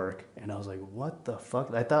work." And I was like, what the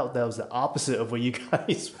fuck? I thought that was the opposite of what you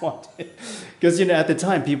guys wanted. Because, at the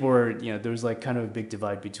time, people were, there was like kind of a big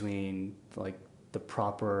divide between like the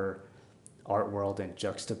proper art world and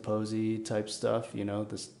juxtaposy type stuff,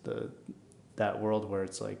 that world where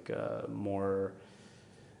it's like more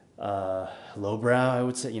lowbrow, I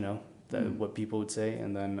would say, what people would say.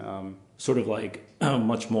 And then... sort of like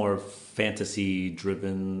much more fantasy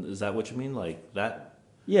driven. Is that what you mean? Like that?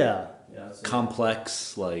 Yeah.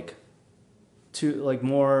 Complex, like to like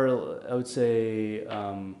more, I would say,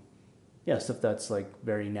 stuff that's like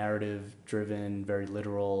very narrative driven, very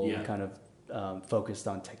literal, kind of focused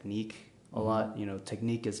on technique a lot.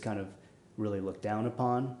 Technique is kind of really looked down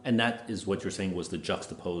upon. And that is what you're saying was the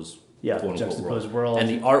juxtaposed world. And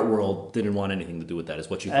the art world didn't want anything to do with that, is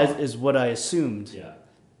what you thought. Is what I assumed. Yeah.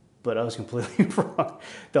 But I was completely wrong.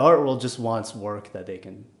 The art world just wants work that they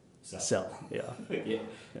can sell. Yeah. Yeah.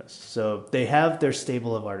 Yes. So they have their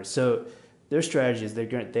stable of artists. So their strategy is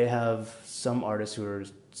they have some artists who are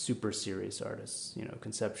super serious artists,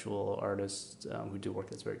 conceptual artists who do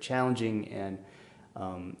work that's very challenging and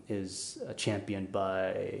is championed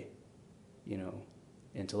by,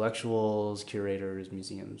 intellectuals, curators,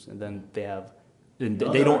 museums, and then they have. And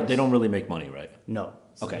they don't really make money, right? No.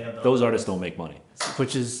 So okay. Those artists don't make money.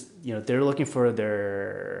 Which is, they're looking for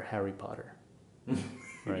their Harry Potter.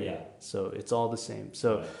 Right? Yeah. So it's all the same.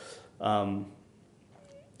 So,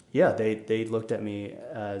 they looked at me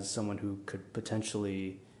as someone who could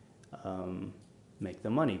potentially make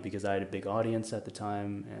them money because I had a big audience at the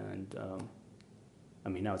time. And,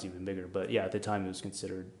 now it's even bigger. But, yeah, at the time I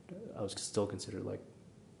was still considered, like,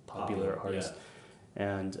 popular artist.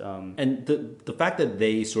 Yeah. And the fact that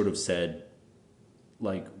they sort of said,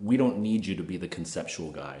 like, we don't need you to be the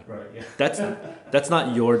conceptual guy. Right. Yeah. That's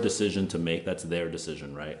not your decision to make. That's their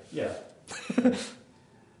decision, right? Yeah.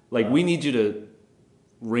 Like, we need you to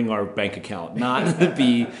ring our bank account, not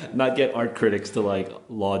get art critics to like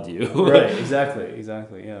laud you. Right.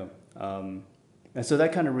 Exactly. Yeah. And so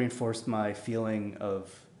that kind of reinforced my feeling of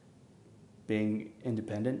being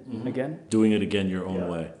independent again. Doing it again your own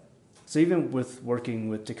way. So even with working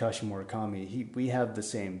with Takashi Murakami, we have the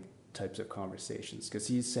same types of conversations because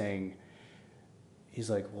he's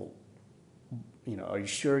like, well, are you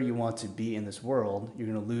sure you want to be in this world? You're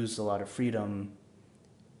going to lose a lot of freedom,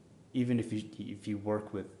 even if you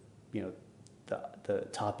work with, the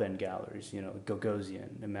top end galleries,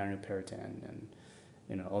 Gagosian, Emmanuel Peritin,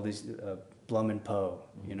 and all these Blum and Poe.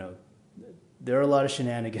 There are a lot of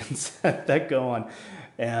shenanigans that go on,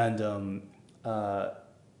 and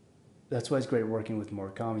that's why it's great working with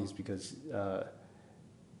Murakami is because.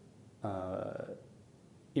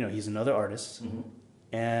 He's another artist,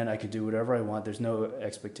 and I could do whatever I want. There's no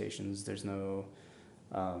expectations. There's no.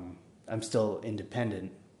 I'm still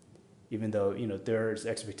independent, even though there's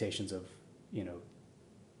expectations of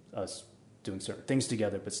us doing certain things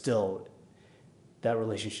together, but still that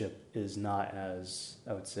relationship is not as,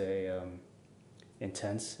 I would say,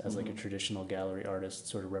 intense as like a traditional gallery artist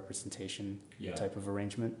sort of representation type of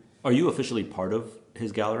arrangement. Are you officially part of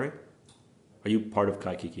his gallery? Are you part of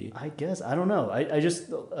Kaikiki? I guess. I don't know. I just,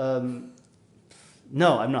 no,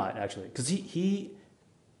 I'm not actually. Because he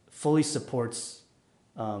fully supports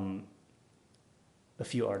a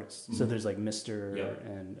few artists. Mm-hmm. So there's like Mr.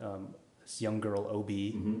 and this young girl,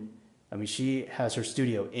 Obi. Mm-hmm. I mean, she has her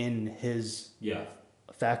studio in his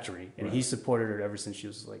factory, and he supported her ever since she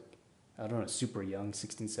was like, I don't know, super young,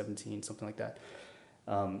 16, 17, something like that.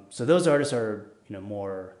 So those artists are,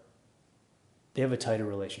 more, they have a tighter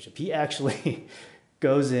relationship. He actually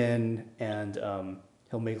goes in and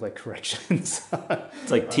he'll make like corrections.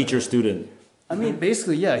 It's like teacher-student. I mean,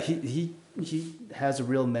 basically, yeah, he has a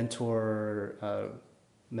real mentorship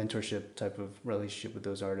type of relationship with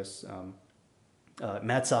those artists.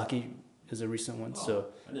 Matt Saki is a recent one, so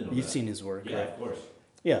you've seen his work, right? Of course.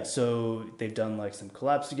 Yeah, so they've done like some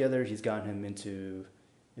collabs together. He's gotten him into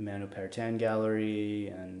Emmanuel Peyretin Gallery,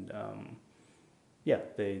 and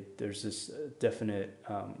there's this definite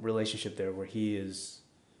relationship there where he is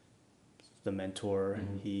the mentor,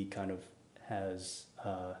 and he kind of has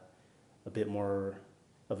a bit more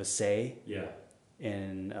of a say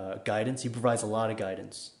in guidance. He provides a lot of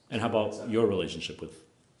guidance. And how about your relationship with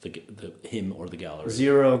the him or the gallery?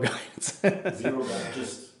 Zero guidance. Zero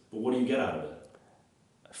guidance. But what do you get out of it?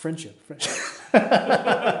 Friendship.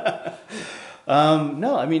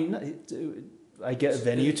 No, I mean, I get a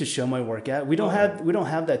venue to show my work at. We don't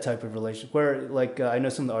have that type of relationship where, like, I know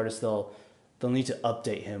some of the artists they'll need to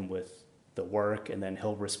update him with the work, and then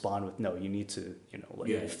he'll respond with, no, you need to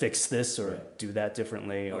fix this or do that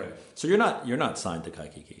differently. Or so you're not signed to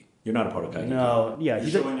Kaikiki. You're not a part of Kaikiki. No, yeah,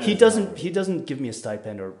 he doesn't give me a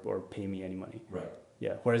stipend or pay me any money. Right.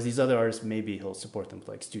 Yeah. Whereas these other artists, maybe he'll support them with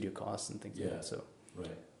like studio costs and things like that. So.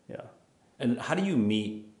 Right. Yeah. And how do you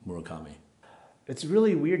meet Murakami? It's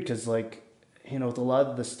really weird because, like, with a lot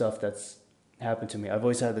of the stuff that's happened to me, I've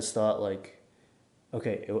always had this thought, like,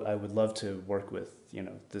 okay, I would love to work with,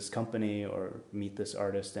 this company or meet this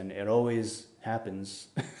artist, and it always happens.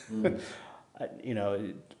 What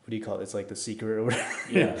do you call it? It's like The Secret or whatever.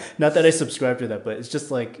 Yeah. Not that I subscribe to that, but it's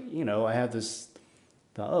just like, I have this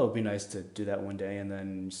thought, it'd be nice to do that one day, and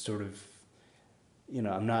then sort of,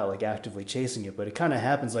 I'm not like actively chasing it, but it kind of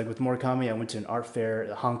happens. Like with Murakami, I went to an art fair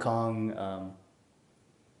at Hong Kong,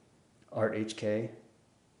 Art HK.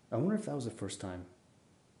 I wonder if that was the first time.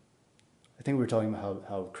 I think we were talking about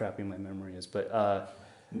how crappy my memory is, but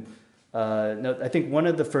no, I think one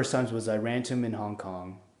of the first times was I ran into him in Hong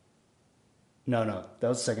Kong. No, that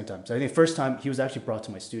was the second time. So I think the first time he was actually brought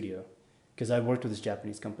to my studio because I worked with this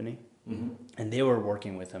Japanese company, and they were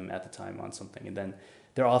working with him at the time on something, and then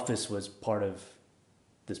their office was part of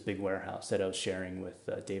this big warehouse that I was sharing with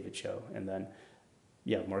David Cho. And then,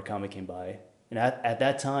 Murakami came by. And at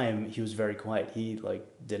that time, he was very quiet. He,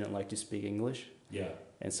 didn't like to speak English. Yeah.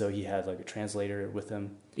 And so he had, a translator with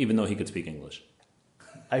him. Even though he could speak English?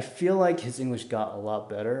 I feel like his English got a lot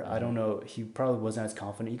better. I don't know. He probably wasn't as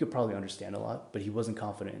confident. He could probably understand a lot, but he wasn't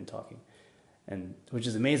confident in talking. And which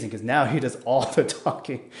is amazing because now he does all the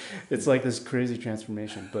talking. It's like this crazy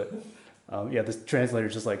transformation. But... this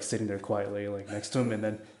translator's just sitting there quietly, next to him, and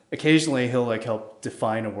then occasionally he'll help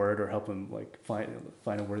define a word or help him find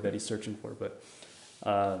a word that he's searching for. But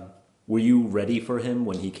were you ready for him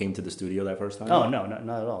when he came to the studio that first time? Oh no,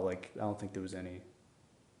 not at all. I don't think there was any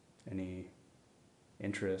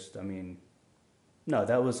interest. I mean, no,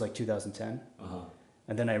 that was 2010,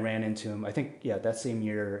 and then I ran into him. I think that same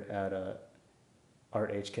year at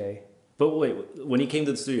Art HK. But wait, when he came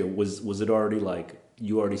to the studio, was it already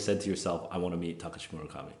you already said to yourself, I want to meet Takashi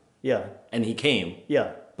Murakami? Yeah. And he came.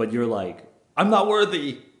 Yeah. But you're like, I'm not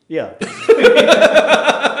worthy. Yeah.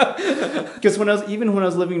 Because when I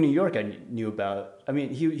was living in New York, I knew about. I mean,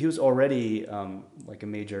 he was already a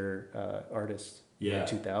major artist in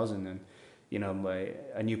 2000, and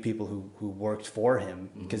I knew people who worked for him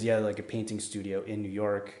because he had a painting studio in New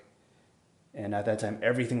York, and at that time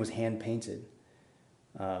everything was hand painted.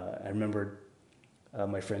 I remember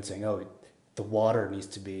my friend saying, "Oh, the water needs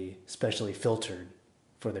to be specially filtered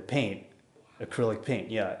for the paint, acrylic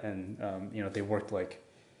paint." Yeah, and they worked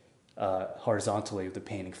horizontally with the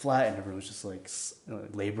painting flat, and everyone was just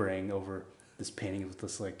laboring over this painting with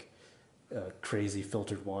this crazy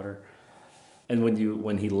filtered water. And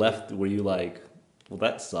when he left, were you like, well,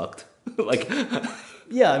 that sucked?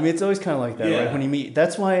 Yeah, I mean, it's always kind of like that, right? When you meet,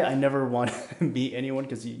 that's why I never want to meet anyone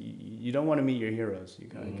because you don't want to meet your heroes. You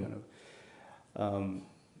kind of.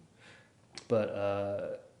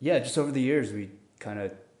 But yeah, just over the years, we kind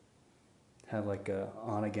of had like a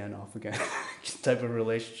on again, off again type of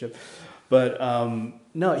relationship. But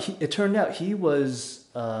no, it turned out he was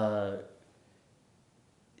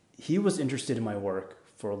interested in my work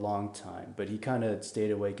for a long time, but he kind of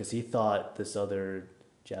stayed away because he thought this other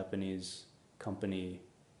Japanese company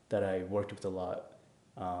that I worked with a lot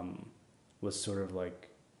was sort of like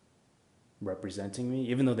representing me,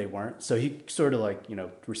 even though they weren't. So he sort of like,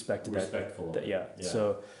 respected Respectful. that. Yeah.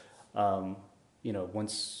 So,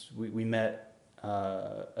 once we met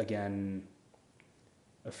again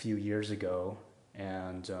a few years ago,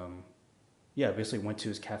 and basically went to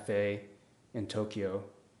his cafe in Tokyo,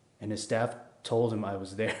 and his staff told him I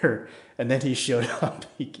was there, and then he showed up.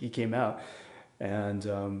 He came out, and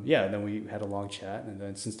and then we had a long chat, and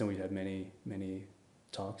then since then we've had many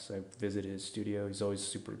talks. I visited his studio. He's always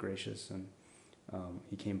super gracious, and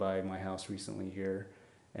he came by my house recently here,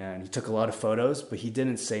 and he took a lot of photos, but he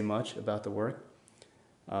didn't say much about the work.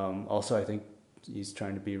 Also, I think he's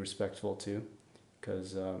trying to be respectful too,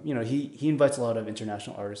 because he invites a lot of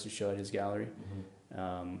international artists to show at his gallery.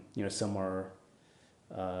 Mm-hmm. Some are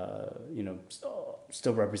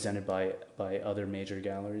still represented by other major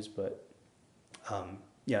galleries, but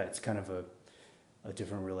it's kind of a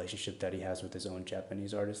different relationship that he has with his own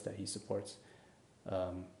Japanese artists that he supports.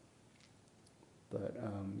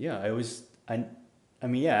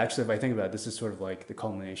 Actually, if I think about it, this is sort of like the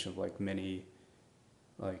culmination of like many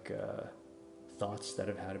thoughts that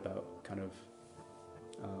I've had about kind of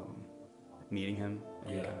meeting him.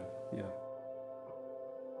 And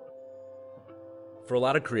For a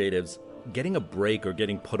lot of creatives, getting a break or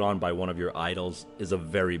getting put on by one of your idols is a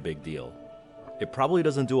very big deal. It probably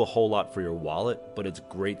doesn't do a whole lot for your wallet, but it's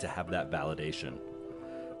great to have that validation.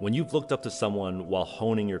 When you've looked up to someone while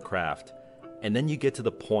honing your craft, and then you get to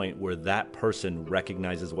the point where that person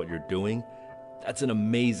recognizes what you're doing, that's an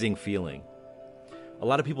amazing feeling. A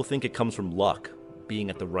lot of people think it comes from luck, being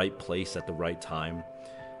at the right place at the right time.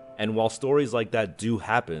 And while stories like that do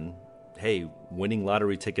happen, hey, winning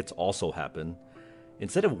lottery tickets also happen.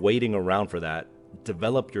 Instead of waiting around for that,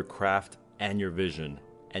 develop your craft and your vision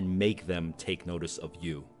and make them take notice of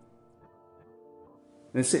you.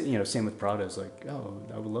 And same with Prada. It's like, oh,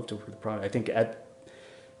 I would love to work with Prada. I think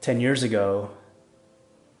 10 years ago,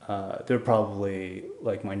 they're probably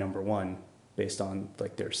like my number one based on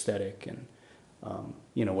like their aesthetic and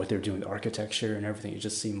what they're doing, the architecture and everything. It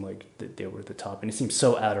just seemed like they were at the top, and it seemed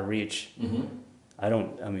so out of reach.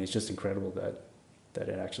 Mm-hmm. It's just incredible that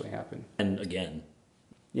it actually happened. And again.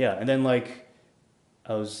 Yeah, and then like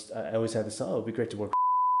I always had this, it'd be great to work,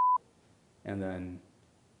 and then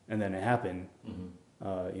it happened.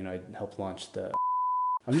 Mm-hmm. I helped launch the.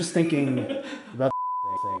 I'm just thinking about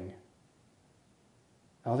the thing.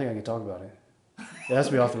 I don't think I can talk about it. It has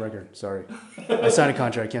to be off the record. Sorry, I signed a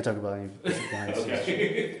contract. I can't talk about any behind the scenes.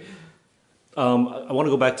 Okay. I want to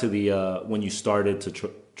go back to the when you started to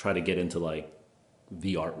try to get into like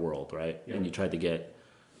the art world, right? Yeah. And you tried to get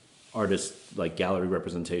artists like gallery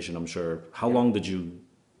representation. I'm sure. How long did you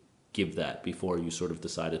give that before you sort of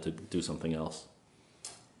decided to do something else?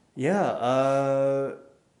 Yeah, I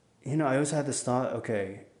always had this thought.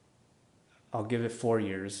 Okay, I'll give it 4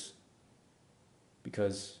 years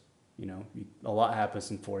because. A lot happens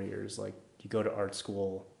in 4 years. Like you go to art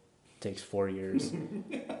school, it takes 4 years.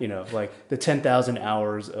 Like the 10,000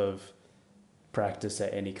 hours of practice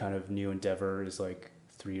at any kind of new endeavor is like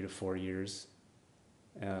 3 to 4 years.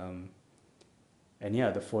 The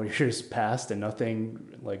 4 years passed and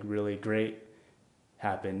nothing like really great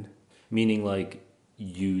happened. Meaning like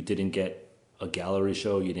you didn't get a gallery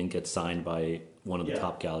show, you didn't get signed by one of the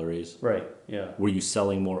top galleries. Right, yeah. Were you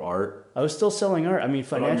selling more art? I was still selling art.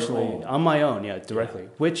 Financially, on my own, directly. Yeah.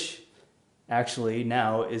 Which actually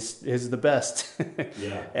now is the best.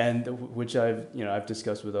 Yeah. And which I've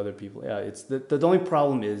discussed with other people. Yeah, it's the only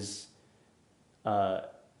problem is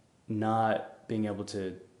not being able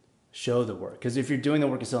to show the work. Because if you're doing the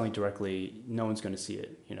work and selling directly, no one's going to see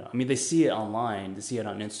it. They see it online. They see it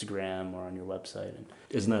on Instagram or on your website.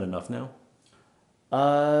 Isn't that enough now?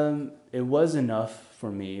 It was enough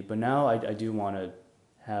for me, but now I do want to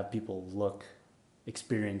have people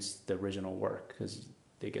experience the original work because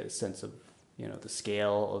they get a sense of, the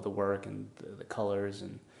scale of the work and the colors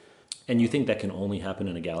And you think that can only happen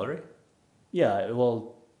in a gallery? Yeah,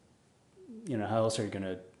 well, how else are you going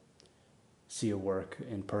to see a work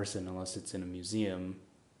in person unless it's in a museum?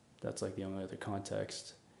 That's like the only other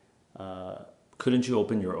context. Couldn't you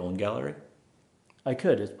open your own gallery? I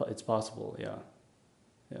could. It's possible, yeah.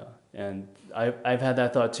 Yeah, and I've had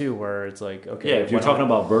that thought too, where it's like, okay, Yeah, if you're talking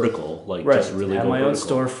about vertical, like right, just really have go my own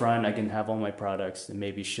vertical. storefront, I can have all my products and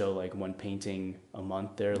maybe show like one painting a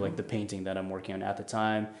month there, like the painting that I'm working on at the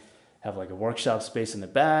time. Have like a workshop space in the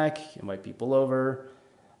back, invite people over.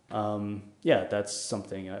 Yeah, that's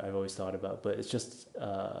something I've always thought about, but it's just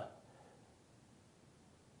a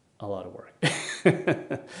lot of work.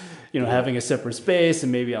 Having a separate space,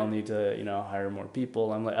 and maybe I'll need to, hire more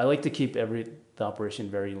people. I like to keep the operation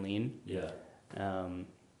very lean. Yeah.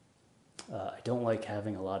 I don't like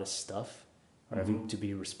having a lot of stuff or having to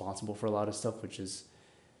be responsible for a lot of stuff, which is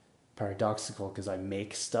paradoxical because I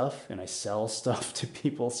make stuff and I sell stuff to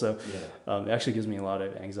people. So it actually gives me a lot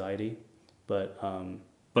of anxiety. But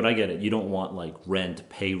I get it. You don't want like rent,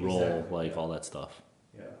 payroll, exactly, all that stuff.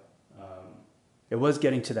 Yeah. It was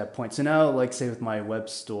getting to that point. So now, like say with my web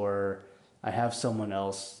store, I have someone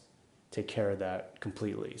else take care of that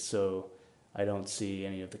completely. So I don't see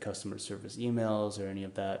any of the customer service emails or any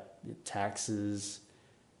of that, taxes,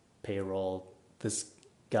 payroll. This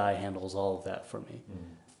guy handles all of that for me.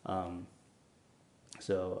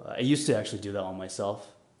 So I used to actually do that all myself.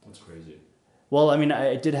 That's crazy. Well, I mean,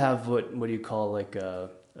 I did have what do you call like a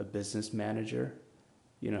business manager?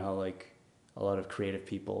 You know how like a lot of creative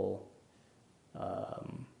people,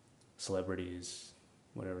 celebrities,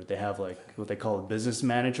 whatever, they have like what they call a business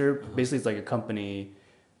manager. Basically, it's like a company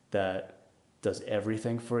that does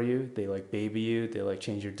everything for you. They like baby you. They like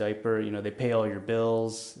change your diaper. They pay all your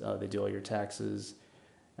bills. They do all your taxes.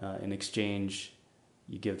 In exchange,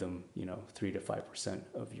 you give them 3 to 5%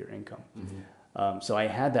 of your income. So I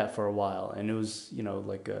had that for a while, and it was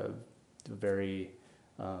like a very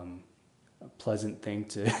pleasant thing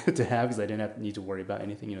to to have, because I didn't need to worry about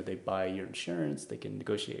anything. They buy your insurance, they can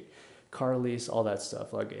negotiate car lease, all that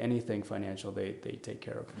stuff, like anything financial they take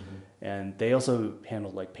care of. And they also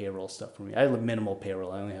handled like payroll stuff for me. I had minimal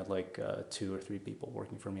payroll. I only had like 2 or 3 people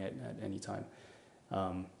working for me at any time.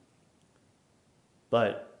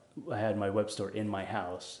 But I had my web store in my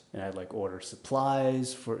house, and I'd like order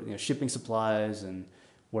supplies for shipping supplies, and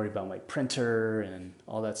worry about my printer and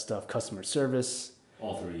all that stuff, customer service.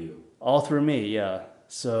 All through you. All through me, yeah.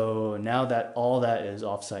 So now that all that is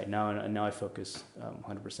offsite, now I focus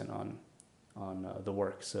 100% on the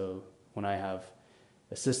work. So when I have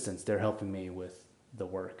assistants, they're helping me with the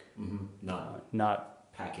work,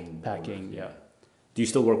 not packing. Yeah. Do you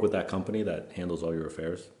still work with that company that handles all your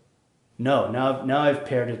affairs? No, now I've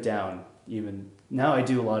pared it down. Even now, I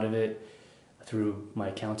do a lot of it through my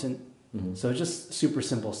accountant. So it's just super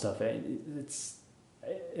simple stuff.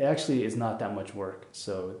 It actually is not that much work.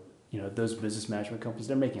 So those business management companies,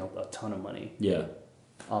 they're making a ton of money. Yeah.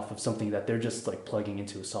 Off of something that they're just like plugging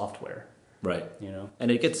into a software. Right.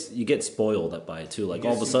 And you get spoiled by it too. Like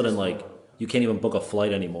all of a sudden, like you can't even book a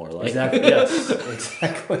flight anymore. Like exactly. Yes.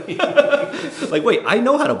 Exactly. Like, wait, I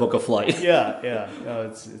know how to book a flight. Yeah. No,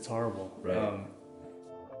 it's horrible. Right.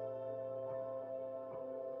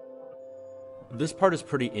 This part is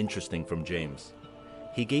pretty interesting from James.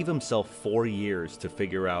 He gave himself 4 years to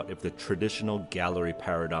figure out if the traditional gallery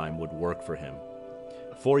paradigm would work for him.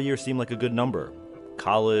 4 years seemed like a good number.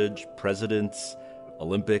 College, presidents,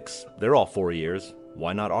 Olympics, they're all 4 years.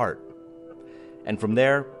 Why not art? And from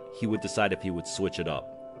there, he would decide if he would switch it up.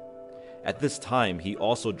 At this time, he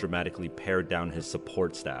also dramatically pared down his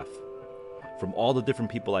support staff. From all the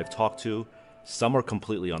different people I've talked to, some are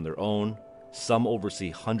completely on their own, some oversee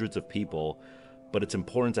hundreds of people, but it's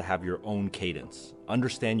important to have your own cadence,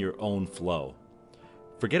 understand your own flow.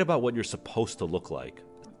 Forget about what you're supposed to look like.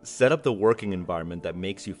 Set up the working environment that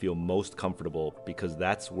makes you feel most comfortable, because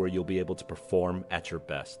that's where you'll be able to perform at your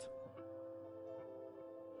best.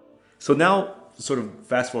 So now, sort of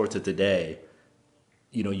fast forward to today,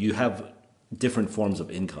 you have different forms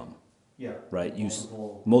of income. Yeah. Right?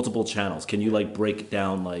 Multiple channels. Can you like break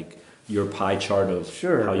down like your pie chart of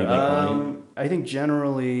how you make money? I think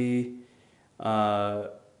generally a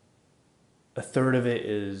third of it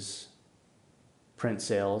is print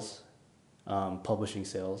sales, publishing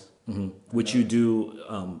sales. Which you do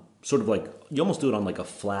sort of like, you almost do it on like a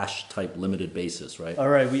flash type limited basis, right? All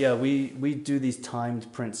right. We do these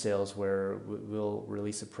timed print sales where we'll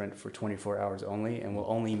release a print for 24 hours only, and we'll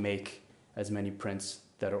only make as many prints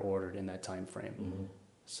that are ordered in that time frame.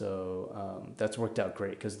 So that's worked out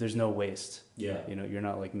great because there's no waste. Yeah. You're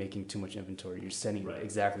not like making too much inventory. You're sending it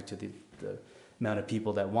exactly to the amount of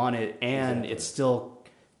people that want it, and it's still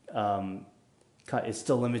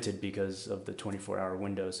limited because of the 24-hour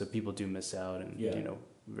window. So people do miss out, and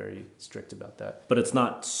very strict about that. But it's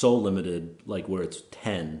not so limited like where it's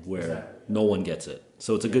 10 where no one gets it.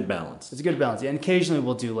 So it's a good balance. It's a good balance. And occasionally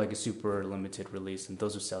we'll do like a super limited release, and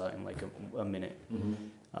those will sell out in like a minute.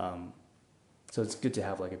 So it's good to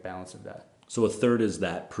have like a balance of that. So a third is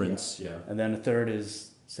that prints, yeah. And then a third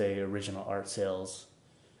is, say, original art sales.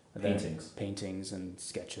 And then Paintings. Paintings and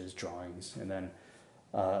sketches, drawings. And then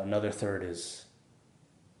another third is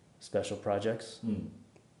special projects.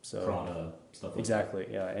 So Prada, stuff like exactly,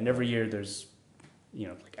 yeah. And every year there's,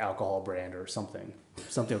 like alcohol brand or something.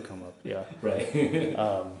 Something will come up, yeah. Right.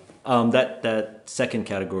 That second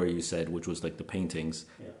category you said, which was like the paintings,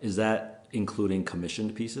 is that including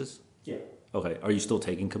commissioned pieces? Yeah. Okay. Are you still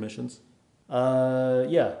taking commissions?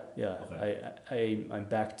 Yeah. Okay. I'm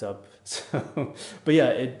backed up. So, but yeah,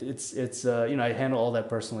 it's I handle all that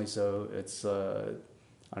personally, so it's on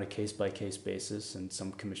a case by case basis, and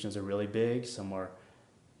some commissions are really big, some are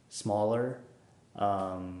smaller.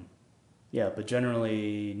 But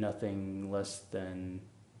generally nothing less than,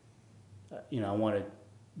 I want to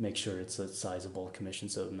make sure it's a sizable commission,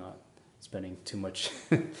 so I'm not spending too much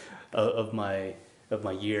of my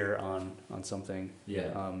year on something.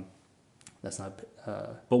 Yeah. That's not.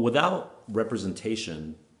 But without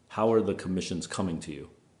representation, how are the commissions coming to you?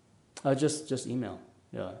 Just email.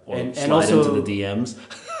 Yeah. Or and slide also into the DMs?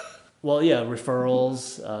 Well, yeah,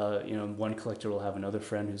 referrals. One collector will have another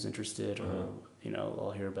friend who's interested, or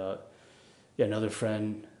I'll hear about. Yeah, another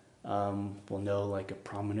friend will know like a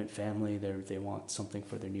prominent family. They want something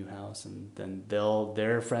for their new house, and then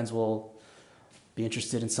their friends will be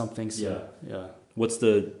interested in something. So, yeah. What's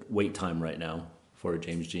the wait time right now for a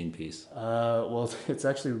James Jean piece? Well, it's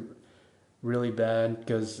actually really bad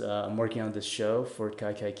because I'm working on this show for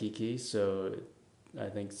Kai Kai Kiki, so I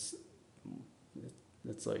think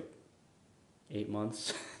it's like 8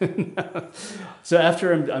 months. So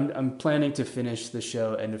after I'm planning to finish the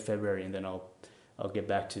show end of February, and then I'll get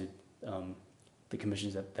back to the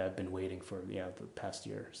commissions that I've been waiting for the past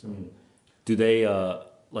year. So do they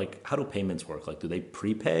how do payments work? Like, do they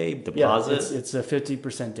prepay, deposit? Yeah, it's a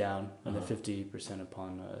 50% down and then 50%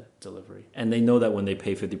 upon delivery. And they know that when they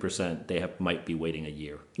pay 50%, they might be waiting a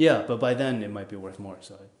year. Yeah, but by then it might be worth more.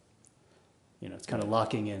 So, it's kind of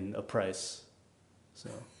locking in a price. So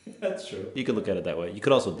that's true. You could look at it that way. You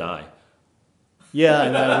could also die. Yeah,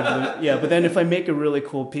 and but then if I make a really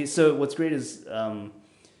cool piece, so what's great is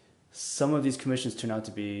some of these commissions turn out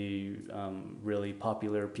to be really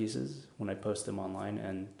popular pieces when I post them online,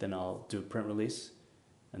 and then I'll do a print release,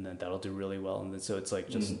 and then that'll do really well, and then so it's like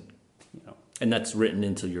just And that's written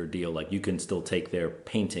into your deal. Like, you can still take their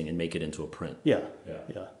painting and make it into a print. Yeah.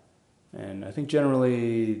 And I think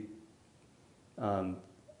generally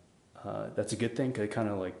that's a good thing, because it kind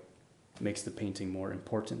of like makes the painting more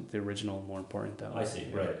important, the original more important that way. I see,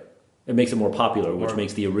 right. It makes it more popular, which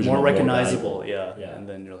makes the original more recognizable. More yeah. And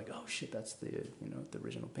then you're like, oh shit, that's the the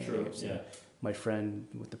original painting. True. Yeah. My friend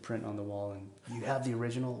with the print on the wall, and you have the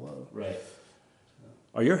original. Whoa. Right.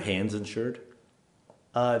 Are your hands insured?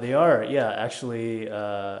 They are. Yeah, actually,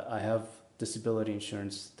 I have disability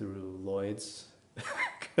insurance through Lloyd's.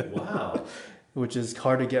 Wow. Which is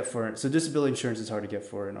hard to get for. So disability insurance is hard to get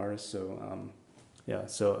for an artist. So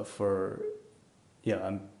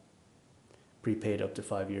I'm prepaid up to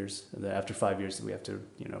 5 years. And then after 5 years, we have to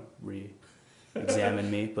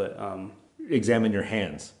re-examine me. But examine your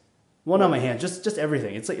hands. Well, not my hands, just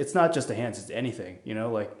everything. It's like, it's not just the hands; it's anything.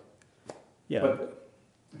 Well,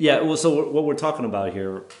 so what we're talking about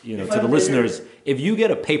here, to the listeners, if you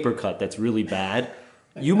get a paper cut that's really bad,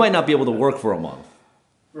 you might not be able to work for a month.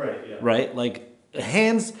 Right. Yeah. Right? Like,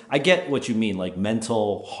 hands, I get what you mean, like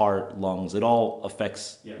mental, heart, lungs, it all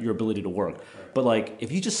affects your ability to work. Right. But like,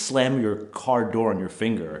 if you just slam your car door on your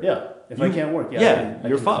finger. Yeah. If I can't work,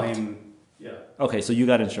 you're fucked. Yeah. Okay, so you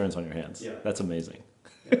got insurance on your hands. Yeah. That's amazing.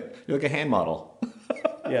 Yeah. You're like a hand model.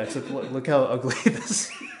 Yeah, except look how ugly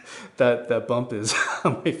that bump is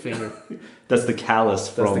on my finger. That's the callus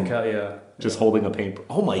from just holding a paint.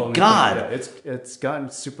 Oh my God. It's gotten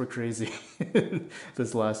super crazy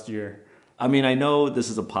this last year. I mean, I know this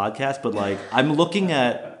is a podcast, but like, I'm looking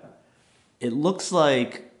at, it looks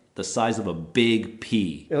like the size of a big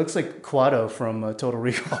pea. It looks like Quado from Total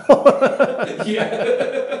Recall.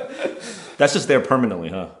 Yeah. That's just there permanently,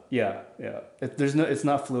 huh? Yeah. It's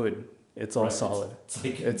not fluid. It's all solid.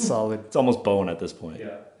 It's solid. It's almost bone at this point.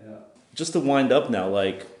 Yeah. Just to wind up now,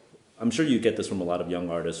 like, I'm sure you get this from a lot of young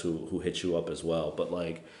artists who hit you up as well, but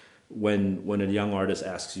like, when a young artist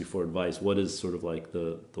asks you for advice, what is sort of like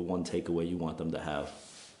the one takeaway you want them to have?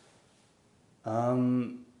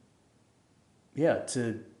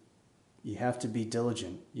 You have to be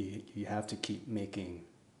diligent. You have to keep making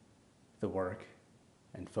the work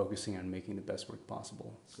and focusing on making the best work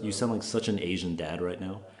possible. So. You sound like such an Asian dad right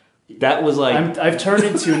now. That was like... I've turned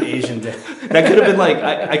into an Asian dad. That could have been like...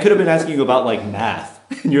 I could have been asking you about like math.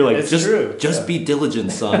 And you're like, It's just true. be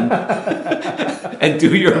diligent, son, and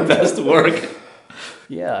do your best work.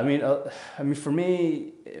 Yeah, I mean, for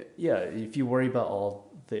me, yeah, if you worry about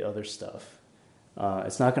all the other stuff,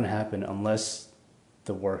 it's not going to happen unless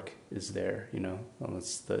the work is there,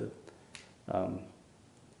 unless the,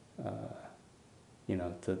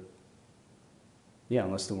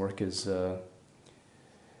 unless the work is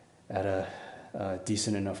at a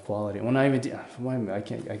decent enough quality. Well, not even, I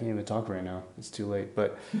can't even talk right now. It's too late,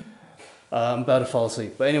 but I'm about to fall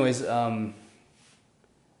asleep. But anyways,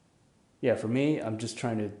 yeah, for me, I'm just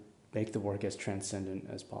trying to make the work as transcendent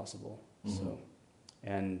as possible. Mm-hmm. So,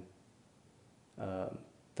 and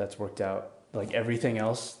that's worked out. Like everything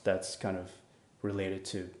else, that's kind of related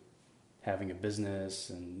to having a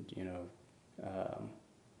business and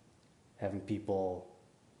having people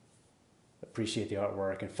appreciate the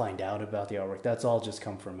artwork and find out about the artwork. That's all just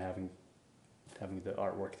come from having the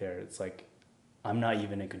artwork there. It's like I'm not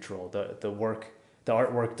even in control. The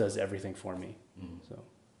artwork does everything for me. Mm-hmm. So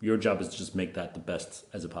your job is to just make that the best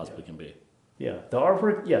as it possibly can be. Yeah, the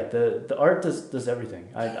artwork. Yeah, the art does everything.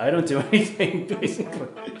 I don't do anything basically.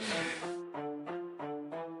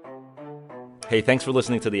 Hey, thanks for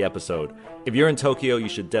listening to the episode. If you're in Tokyo, you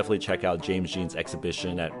should definitely check out James Jean's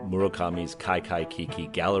exhibition at Murakami's Kaikai Kiki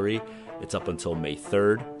Gallery. It's up until May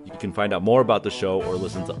 3rd. You can find out more about the show or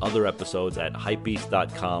listen to other episodes at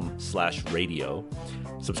hypebeast.com/radio.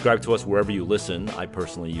 Subscribe to us wherever you listen. I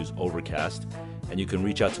personally use Overcast. And you can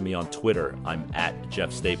reach out to me on Twitter. I'm at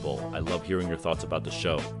Jeff Staple. I love hearing your thoughts about the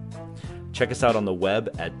show. Check us out on the web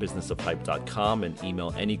at businessofhype.com and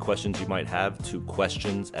email any questions you might have to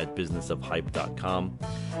questions@businessofhype.com.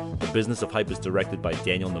 The Business of Hype is directed by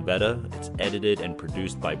Daniel Navetta. It's edited and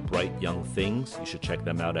produced by Bright Young Things. You should check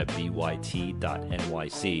them out at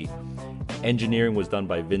byt.nyc. Engineering was done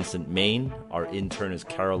by Vincent Main. Our intern is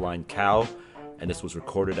Caroline Cow. And this was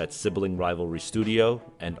recorded at Sibling Rivalry Studio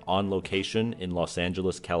and on location in Los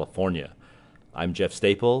Angeles, California. I'm Jeff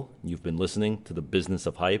Staple. You've been listening to The Business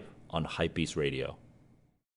of Hype on Hypebeast Radio.